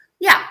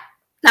 Ja,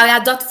 nou ja,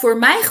 dat voor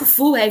mijn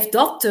gevoel heeft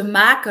dat te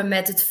maken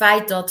met het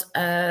feit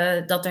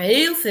dat er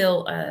heel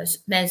veel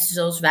mensen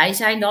zoals wij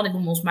zijn dan. Ik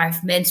noem ons maar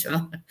even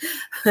mensen.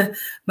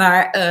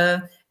 Maar,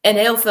 en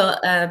heel veel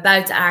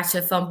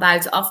buitenaardsen van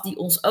buitenaf die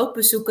ons ook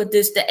bezoeken.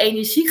 Dus de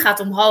energie gaat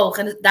omhoog.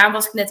 En daarom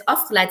was ik net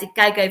afgeleid. Ik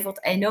kijk even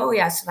wat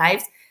Enoja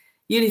schrijft.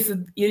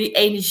 Jullie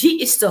energie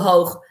is te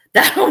hoog.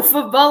 Daarom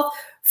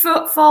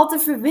valt de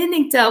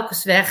verbinding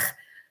telkens weg.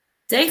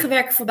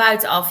 Tegenwerken van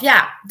buitenaf.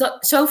 Ja,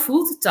 zo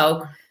voelt het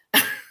ook.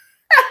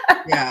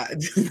 Ja,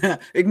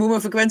 ik moet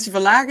mijn frequentie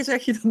verlagen,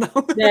 zeg je dan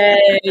nou?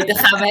 Nee, dat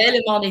gaan we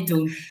helemaal niet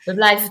doen. We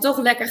blijven toch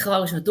lekker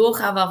gewoon zo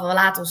doorgaan. We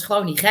laten ons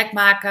gewoon niet gek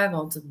maken,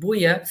 want het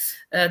boeien.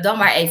 Dan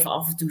maar even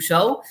af en toe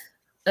zo.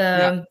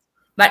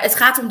 Maar het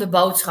gaat om de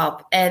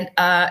boodschap. En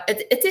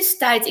het is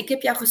tijd. Ik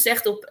heb jou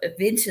gezegd op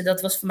Winsen,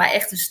 dat was voor mij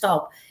echt een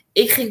stap.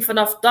 Ik ging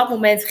vanaf dat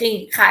moment,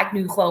 ga ik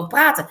nu gewoon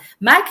praten.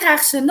 Mij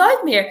krijgen ze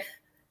nooit meer.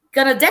 Je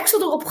kan het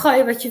deksel erop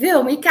gooien wat je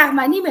wil, maar je krijgt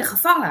mij niet meer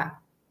gevangen.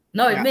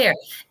 Nooit meer.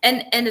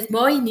 En het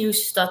mooie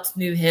nieuws is dat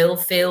nu heel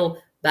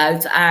veel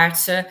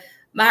buitenaardse,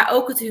 maar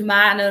ook het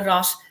humane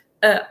ras,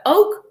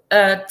 ook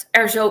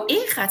er zo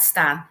in gaat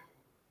staan.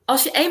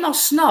 Als je eenmaal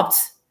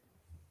snapt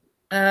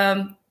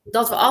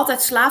dat we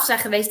altijd slaaf zijn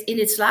geweest in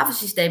dit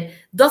slavensysteem,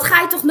 dat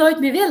ga je toch nooit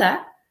meer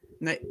willen?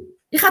 Nee.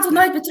 Je gaat toch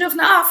nooit meer terug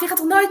naar af? Je gaat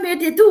toch nooit meer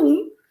dit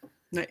doen?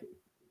 Nee.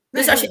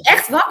 Dus als je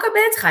echt wakker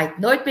bent, ga je het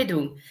nooit meer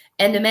doen.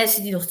 En de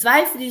mensen die nog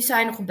twijfelen, die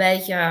zijn nog een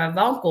beetje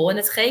wankel en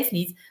het geeft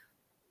niet.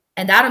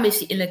 En daarom is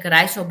die innerlijke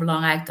reis zo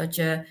belangrijk, dat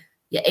je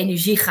je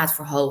energie gaat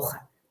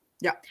verhogen.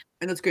 Ja,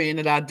 en dat kun je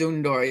inderdaad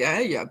doen door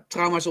je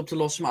trauma's op te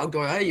lossen, maar ook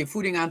door je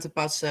voeding aan te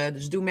passen.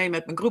 Dus doe mee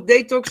met mijn groep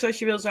Detox als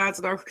je wil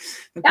zaterdag.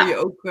 Dan kun je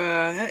ook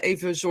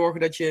even zorgen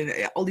dat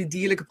je al die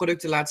dierlijke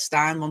producten laat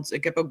staan. Want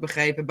ik heb ook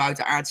begrepen,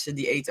 buitenaardsen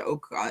die eten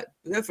ook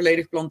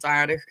volledig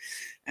plantaardig.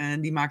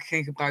 En die maken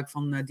geen gebruik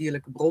van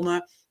dierlijke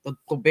bronnen. Dat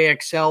probeer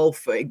ik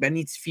zelf. Ik ben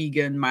niet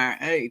vegan,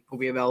 maar ik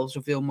probeer wel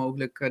zoveel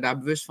mogelijk daar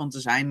bewust van te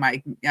zijn. Maar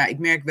ik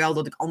merk wel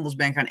dat ik anders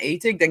ben gaan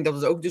eten. Ik denk dat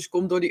het ook dus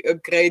komt door die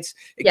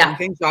upgrades. Ik kan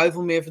geen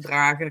zuivel meer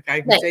verdragen. Dan krijg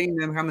ik meteen,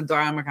 dan gaan mijn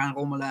darmen gaan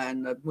rommelen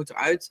en dat moet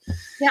eruit.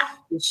 Ja.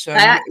 Dus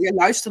je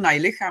luister naar je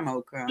lichaam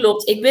ook.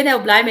 Klopt. Ik ben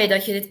heel blij mee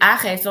dat je dit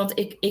aangeeft. Want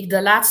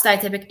de laatste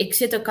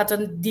tijd ik had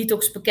een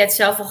detox pakket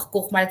zelf al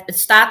gekocht. Maar het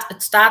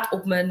staat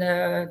op mijn,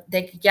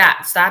 denk ik,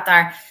 het staat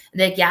daar. Dan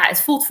denk ik,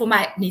 het voelt voor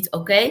mij niet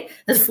oké.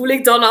 Dat voel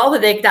ik dan al.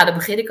 Dan denk ik, dan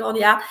begin ik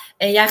al,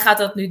 En jij gaat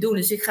dat nu doen.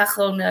 Dus ik ga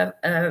gewoon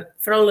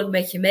vrolijk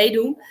met je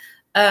meedoen.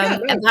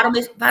 En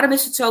waarom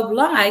is het zo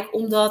belangrijk?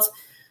 Omdat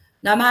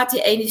naarmate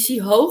je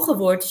energie hoger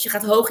wordt, dus je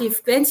gaat hoger in je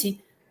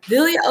frequentie,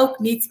 wil je ook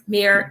niet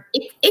meer...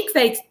 Ik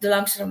weet de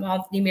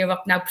langzamerhand niet meer wat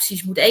ik nou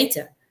precies moet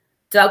eten.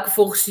 Terwijl ik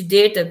ervoor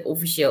gestudeerd heb,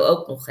 officieel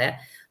ook nog.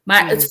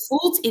 Maar het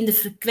voelt in de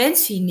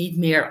frequentie niet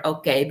meer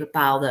oké,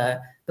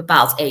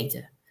 bepaald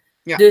eten.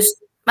 Ja.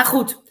 Dus, maar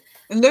goed...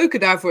 Een leuke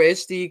daarvoor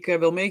is, die ik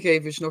wil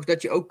meegeven, is nog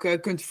dat je ook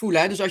kunt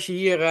voelen. Hè? Dus als je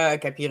hier,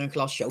 ik heb hier een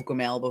glas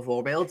chocomel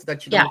bijvoorbeeld,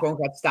 dat je dan gewoon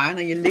gaat staan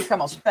en je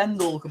lichaam als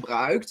pendel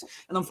gebruikt.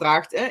 En dan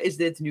vraagt, is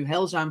dit nu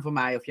heilzaam voor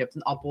mij? Of je hebt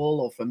een appel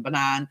of een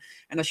banaan.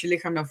 En als je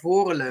lichaam naar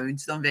voren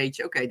leunt, dan weet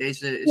je, oké,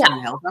 deze is nu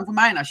heilzaam voor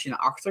mij. En als je naar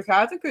achter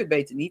gaat, dan kun je het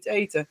beter niet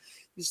eten.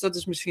 Dus dat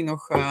is misschien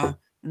nog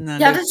een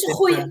dat is een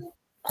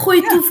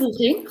goede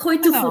toevoeging. Goede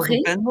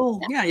toevoeging.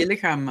 Pendel. Ja, je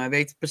lichaam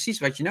weet precies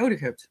wat je nodig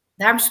hebt.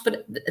 Daarom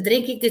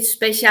drink ik dit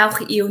speciaal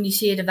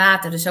geïoniseerde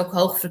water, dus ook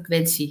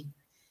hoogfrequentie.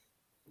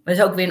 Dat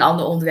is ook weer een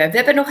ander onderwerp. We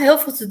hebben nog heel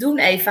veel te doen,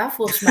 Eva,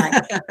 volgens mij.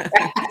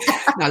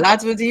 Nou,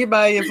 laten we het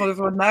hierbij voor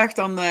vandaag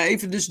dan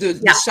even dus de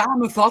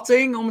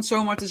samenvatting, om het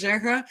zo maar te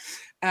zeggen.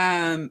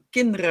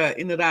 Kinderen,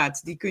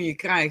 inderdaad, die kun je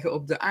krijgen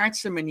op de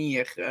aardse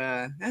manier,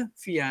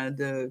 via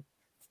de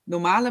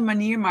normale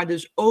manier. Maar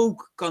dus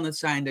ook kan het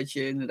zijn dat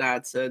je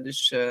inderdaad,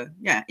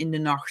 in de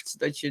nacht,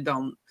 dat je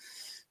dan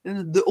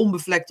de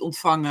onbevlekt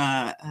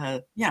ontvangen,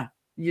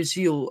 je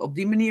ziel op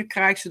die manier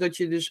krijgt, zodat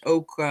je dus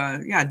ook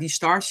die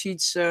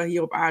starseeds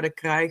hier op aarde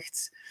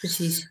krijgt.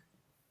 Precies.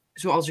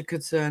 Zoals ik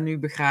het nu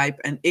begrijp.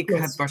 En ik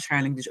heb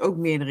waarschijnlijk dus ook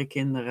meerdere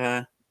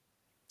kinderen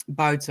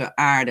buiten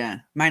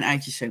aarde. Mijn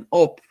eitjes zijn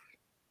op,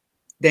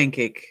 denk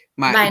ik.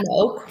 Maar mijn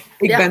ook.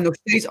 Ik ben nog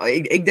steeds,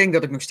 ik denk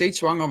dat ik nog steeds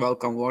zwanger wel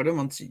kan worden,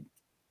 want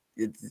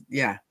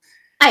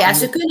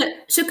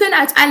ze kunnen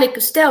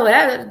uiteindelijk, stel,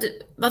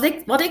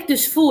 wat ik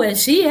dus voel en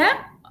zie,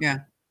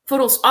 voor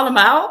ons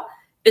allemaal,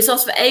 is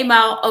als we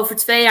eenmaal over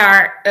 2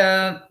 jaar,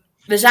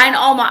 we zijn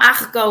allemaal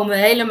aangekomen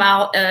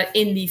helemaal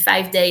in die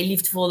 5D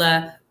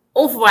liefdevolle,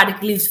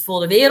 onvoorwaardelijk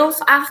liefdevolle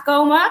wereld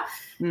aangekomen.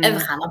 En we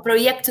gaan dan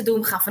projecten doen.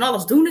 We gaan van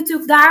alles doen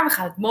natuurlijk daar. We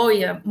gaan het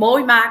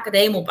mooi maken. De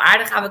hemel op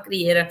aarde gaan we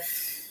creëren.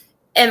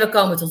 En we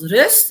komen tot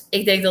rust.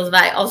 Ik denk dat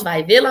wij, als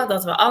wij willen,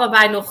 dat we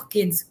allebei nog een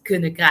kind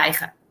kunnen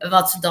krijgen.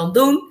 Wat ze dan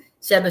doen.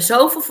 Ze hebben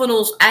zoveel van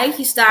ons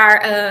eitjes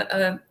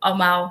daar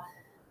allemaal.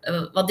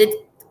 Want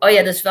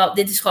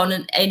dit is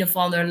gewoon een of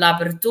ander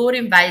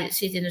laboratorium. Wij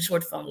zitten in een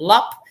soort van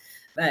lab.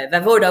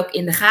 Wij worden ook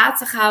in de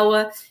gaten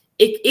gehouden.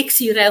 Ik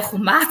zie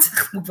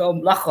regelmatig, moet ik wel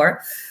om lachen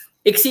hoor.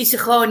 Ik zie ze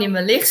gewoon in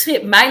mijn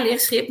lichtschip,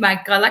 mijn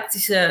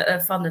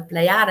galactische van de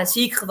Pleiade,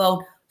 zie ik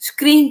gewoon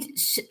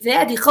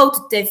die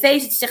grote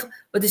tv's te zeggen,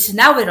 wat is ze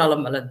nou weer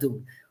allemaal aan het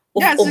doen?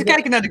 Ze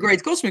kijken naar de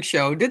Great Cosmic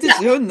Show. Dit is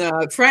hun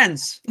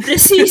Friends.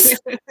 Precies.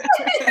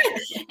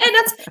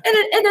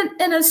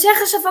 en dan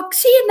zeggen ze van,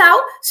 zie je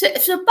nou,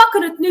 ze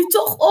pakken het nu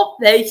toch op,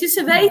 weet je.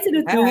 Ze weten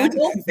het hoe het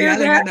op. Ja,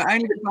 dan gaan we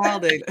eindelijk het verhaal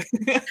delen.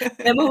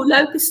 Ja, maar hoe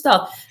leuk is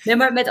dat? Nee,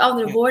 maar met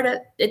andere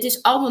woorden, het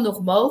is allemaal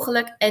nog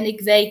mogelijk. En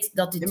ik weet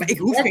dat dit... Ja, maar ik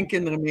hoef geen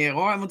kinderen meer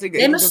hoor. Want het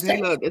is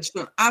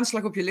een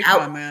aanslag op je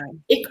lichaam.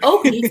 Ik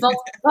ook niet,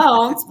 want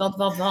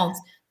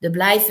er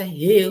blijven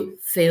heel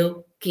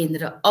veel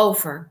kinderen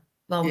over.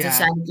 Want er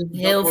zijn natuurlijk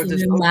heel veel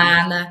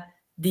humanen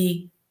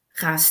die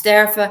gaan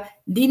sterven,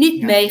 die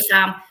niet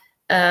meegaan.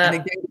 En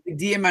ik denk dat ik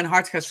die in mijn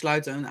hart ga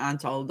sluiten, een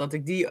aantal. Dat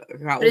ik die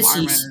ga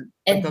omarmen.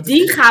 En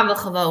die gaan we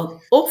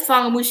gewoon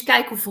opvangen. Moet je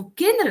kijken hoeveel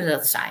kinderen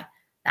dat zijn.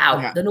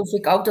 Nou, dan hoef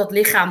ik ook dat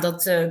lichaam,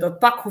 dat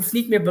pak hoeft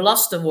niet meer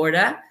belast te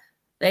worden.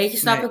 Weet je,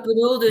 snap ik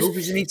bedoel? Dus...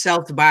 hoeven ze niet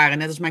zelf te baren.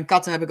 Net als mijn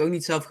katten heb ik ook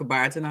niet zelf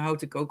gebaard. En daar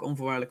houd ik ook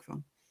onvoorwaardelijk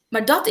van.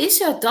 Maar dat is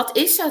het. Dat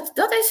is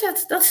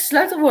het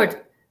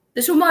sleutelwoord.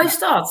 Dus hoe mooi is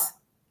dat?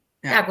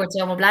 Ja, ik word er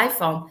helemaal blij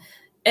van.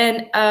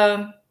 En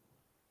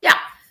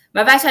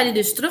maar wij zijn er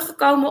dus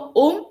teruggekomen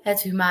om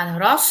het humane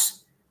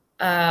ras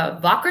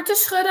wakker te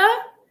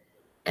schudden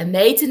en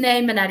mee te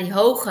nemen naar die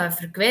hoge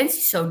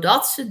frequenties,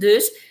 zodat ze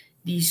dus,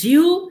 die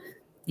ziel,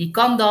 die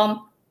kan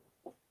dan,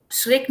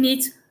 schrik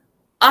niet,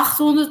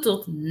 800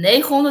 tot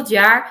 900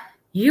 jaar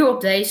hier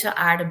op deze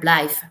aarde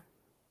blijven.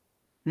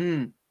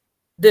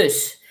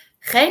 Dus,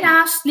 geen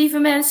haast, lieve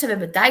mensen, we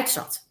hebben tijd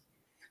zat.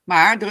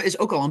 Maar er is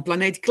ook al een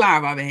planeet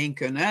klaar waar we heen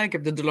kunnen. Ik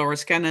heb de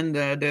Dolores Cannon,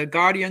 de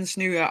Guardians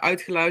nu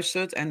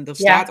uitgeluisterd. En er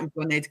staat een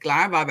planeet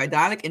klaar waar wij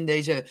dadelijk in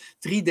deze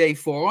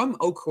 3D-vorm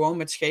ook gewoon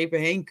met schepen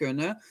heen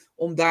kunnen.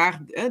 Om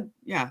daar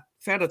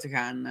verder te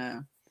gaan.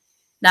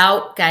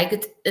 Nou,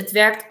 kijk, het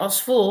werkt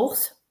als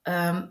volgt.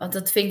 Want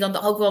dat vind ik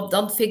dan ook wel,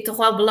 dan vind ik toch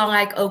wel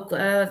belangrijk ook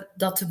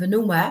dat te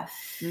benoemen.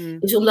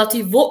 Dus omdat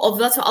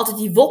we altijd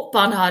die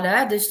wokpan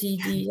hadden, dus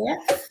die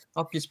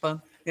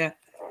hapjespan, ja.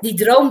 Die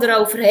droom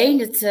eroverheen,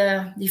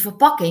 die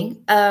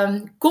verpakking,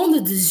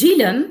 konden de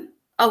zielen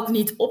ook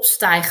niet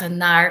opstijgen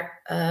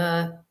naar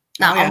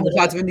dan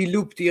zaten we in die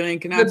loop die er een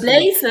keer we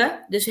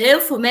bleven, dus heel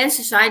veel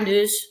mensen zijn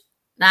dus,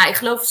 ik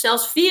geloof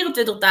zelfs 24.000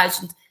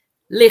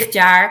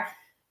 lichtjaar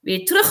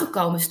weer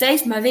teruggekomen.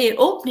 Steeds maar weer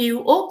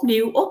opnieuw.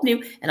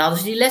 En dan hadden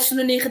ze die lessen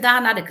nog niet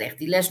gedaan. Dan kreeg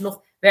die les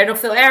werd nog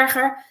veel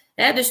erger.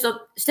 Hè? Dus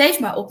dat steeds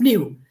maar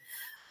opnieuw.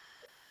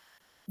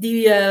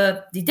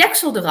 Die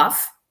deksel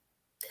eraf.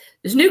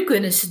 Dus nu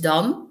kunnen ze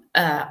dan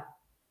naar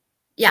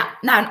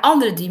een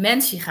andere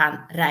dimensie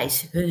gaan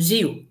reizen. Hun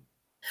ziel.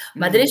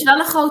 Maar er is wel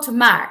een grote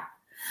maar.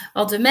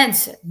 Want de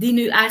mensen die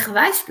nu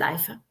eigenwijs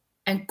blijven.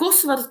 En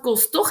kosten wat het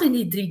kost toch in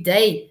die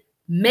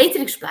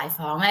 3D-matrix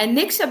blijven hangen. En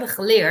niks hebben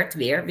geleerd.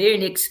 Weer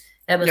niks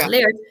hebben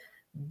geleerd.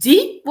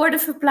 Die worden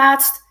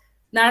verplaatst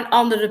naar een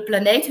andere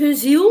planeet. Hun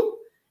ziel.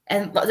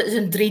 En dat is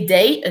een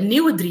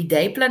nieuwe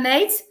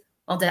 3D-planeet.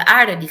 Want de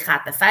aarde die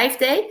gaat naar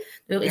 5D.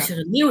 Er is er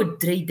een nieuwe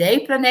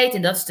 3D-planeet.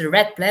 En dat is de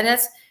Red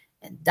Planet.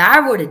 En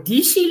daar worden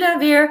die zielen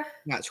weer...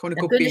 Ja, het is gewoon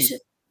een kopie. Kunnen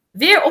ze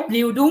weer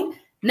opnieuw doen.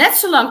 Net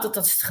zolang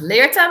totdat ze het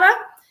geleerd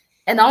hebben.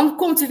 En dan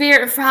komt er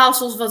weer een verhaal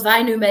zoals wat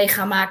wij nu mee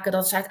gaan maken.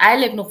 Dat ze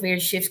uiteindelijk nog weer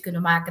een shift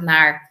kunnen maken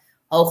naar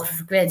hogere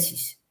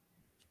frequenties.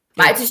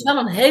 Maar het is wel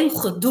een heel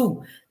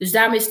gedoe. Dus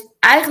daarom is het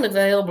eigenlijk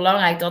wel heel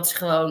belangrijk dat ze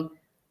gewoon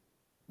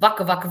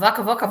wakker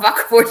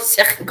worden,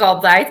 zeg ik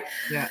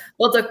altijd. Ja.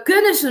 Want dan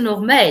kunnen ze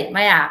nog mee.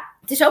 Maar ja,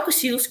 het is ook een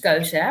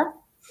zielskeuze, hè?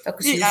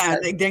 Ja,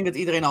 ik denk dat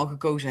iedereen al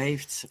gekozen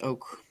heeft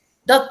ook.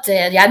 Dat,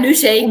 nu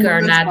zeker.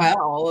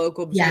 Ook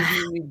op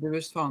de niet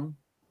bewust van.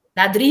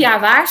 Na 3 jaar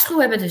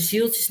waarschuwen hebben de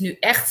zieltjes nu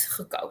echt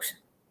gekozen.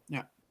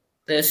 Ja.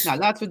 Dus. Nou,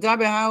 laten we het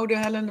daarbij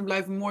houden, Helen. Dan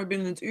blijven we mooi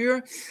binnen het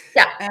uur.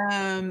 Ja.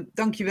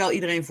 Dankjewel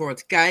iedereen voor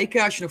het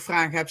kijken. Als je nog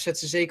vragen hebt, zet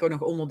ze zeker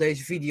nog onder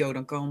deze video.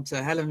 Dan komt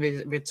Helen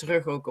weer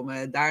terug ook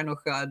om daar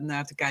nog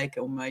naar te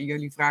kijken. Om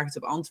jullie vragen te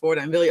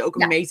beantwoorden. En wil je ook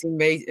een meting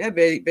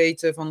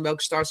weten van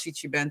welke starseed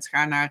je bent?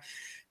 Ga naar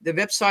de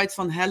website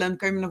van Helen.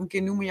 Kan je me nog een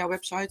keer noemen, jouw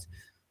website?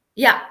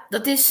 Ja,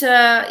 dat is...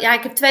 ik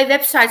heb 2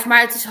 websites,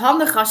 maar het is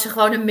handig als ze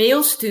gewoon een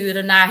mail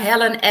sturen naar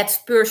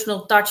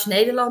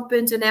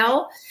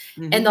helen@personaltouchnederland.nl.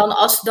 En dan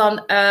als ze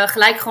dan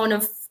gelijk gewoon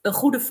een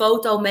goede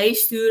foto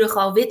meesturen,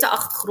 gewoon witte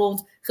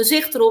achtergrond,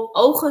 gezicht erop,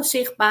 ogen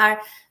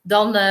zichtbaar,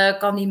 dan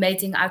kan die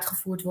meting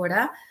uitgevoerd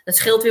worden. Dat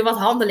scheelt weer wat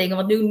handelingen,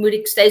 want nu moet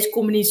ik steeds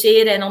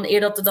communiceren en dan eer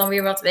dat er dan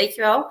weer wat, weet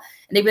je wel.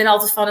 En ik ben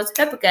altijd van het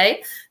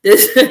huppakee.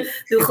 Dus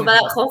doe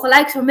gewoon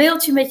gelijk zo'n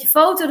mailtje met je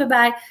foto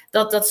erbij.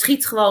 Dat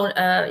schiet gewoon,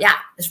 dat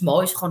is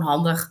mooi, is gewoon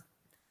handig.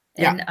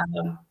 En,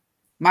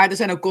 maar er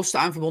zijn ook kosten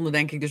aan verbonden,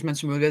 denk ik. Dus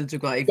mensen willen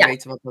natuurlijk wel even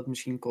weten wat dat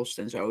misschien kost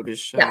en zo.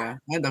 Dus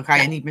dan ga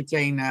je niet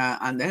meteen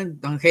aan...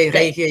 Dan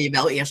reageer je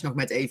wel eerst nog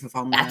met even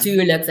van... Ja,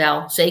 tuurlijk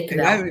wel. Zeker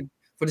wel.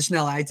 Voor de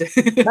snelheid.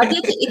 Maar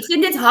ik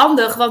vind dit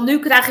handig, want nu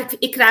krijg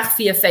ik krijg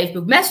via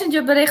Facebook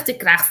Messenger berichten. Ik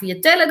krijg via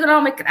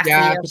Telegram. Ik krijg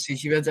via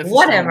precies. Je bent even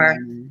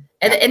whatever.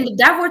 En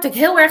daar word ik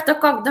heel erg...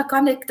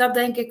 Dan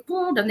denk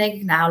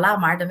ik, nou, laat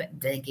maar. Dan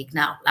denk ik,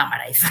 nou, laat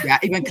maar even.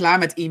 Ja, ik ben klaar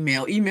met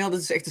e-mail. E-mail, dat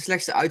is echt de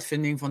slechtste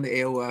uitvinding van de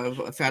eeuw.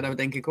 Verder,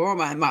 denk ik, hoor.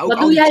 Maar ook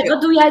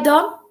wat doe jij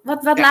dan?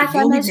 Wat laat jij mensen? Ik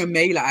wil niet meer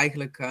mailen,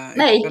 eigenlijk.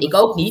 Nee, ik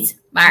ook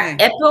niet. Maar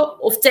appen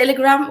of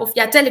Telegram. Of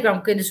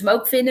Telegram kunnen ze me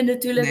ook vinden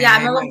natuurlijk.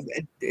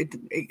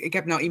 Nee, ik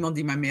heb nou iemand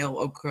die mijn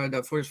mail ook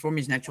voor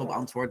Miss Natural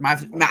beantwoordt.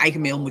 Maar mijn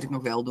eigen mail moet ik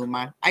nog wel doen.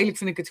 Maar eigenlijk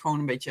vind ik het gewoon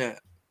een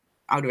beetje...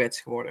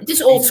 ouderwets geworden. Het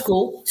is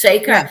oldschool,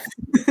 zeker. Ja.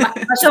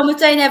 Maar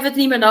zometeen hebben we het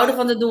niet meer nodig,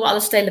 want dan doen we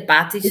alles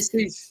telepathisch.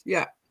 Precies,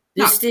 ja.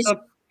 Dus het is...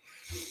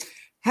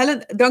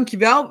 Helen,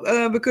 dankjewel.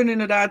 We kunnen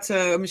inderdaad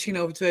misschien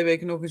over 2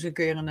 weken nog eens een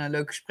keer een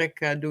leuk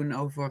gesprek doen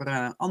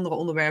over andere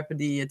onderwerpen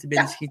die te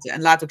binnen schieten.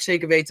 En laat ook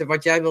zeker weten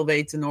wat jij wil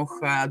weten nog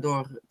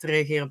door te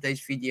reageren op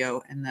deze video.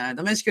 En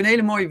dan wens ik je een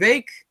hele mooie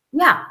week.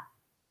 Ja,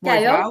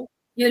 jij ook.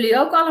 Jullie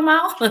ook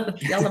allemaal.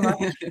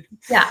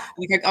 Ja.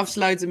 En ik ga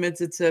afsluiten met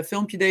het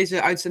filmpje.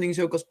 Deze uitzending is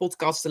ook als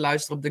podcast te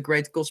luisteren op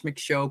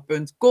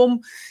thegreatcosmicshow.com.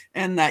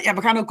 En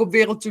we gaan ook op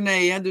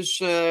wereldtournee. Hè?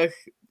 Dus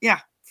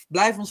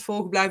blijf ons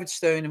volgen, blijf het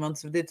steunen.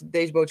 Want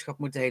deze boodschap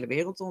moet de hele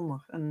wereld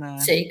onder. En,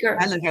 zeker.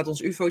 Helen gaat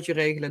ons ufootje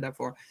regelen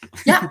daarvoor.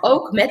 Ja,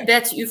 ook met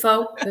Bets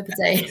UFO.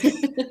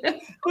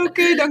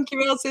 Oké,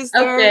 dankjewel,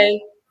 sister. Oké,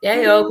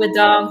 jij ook,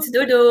 bedankt.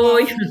 Doei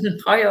doei.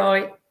 Hoi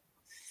hoi.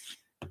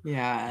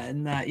 Ja,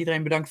 en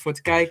iedereen bedankt voor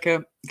het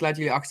kijken. Ik laat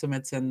jullie achter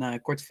met een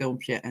kort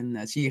filmpje.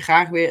 En zie je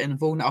graag weer in de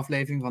volgende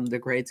aflevering van The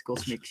Great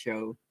Cosmic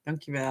Show.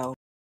 Dankjewel.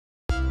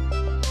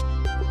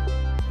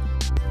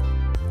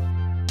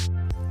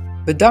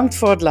 Bedankt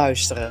voor het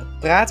luisteren.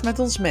 Praat met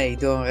ons mee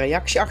door een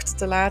reactie achter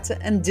te laten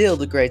en deel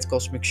The Great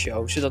Cosmic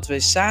Show, zodat we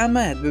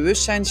samen het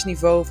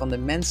bewustzijnsniveau van de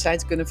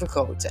mensheid kunnen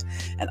vergroten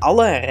en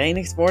alle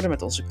herenigd worden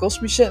met onze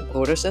kosmische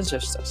broeders en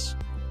zusters.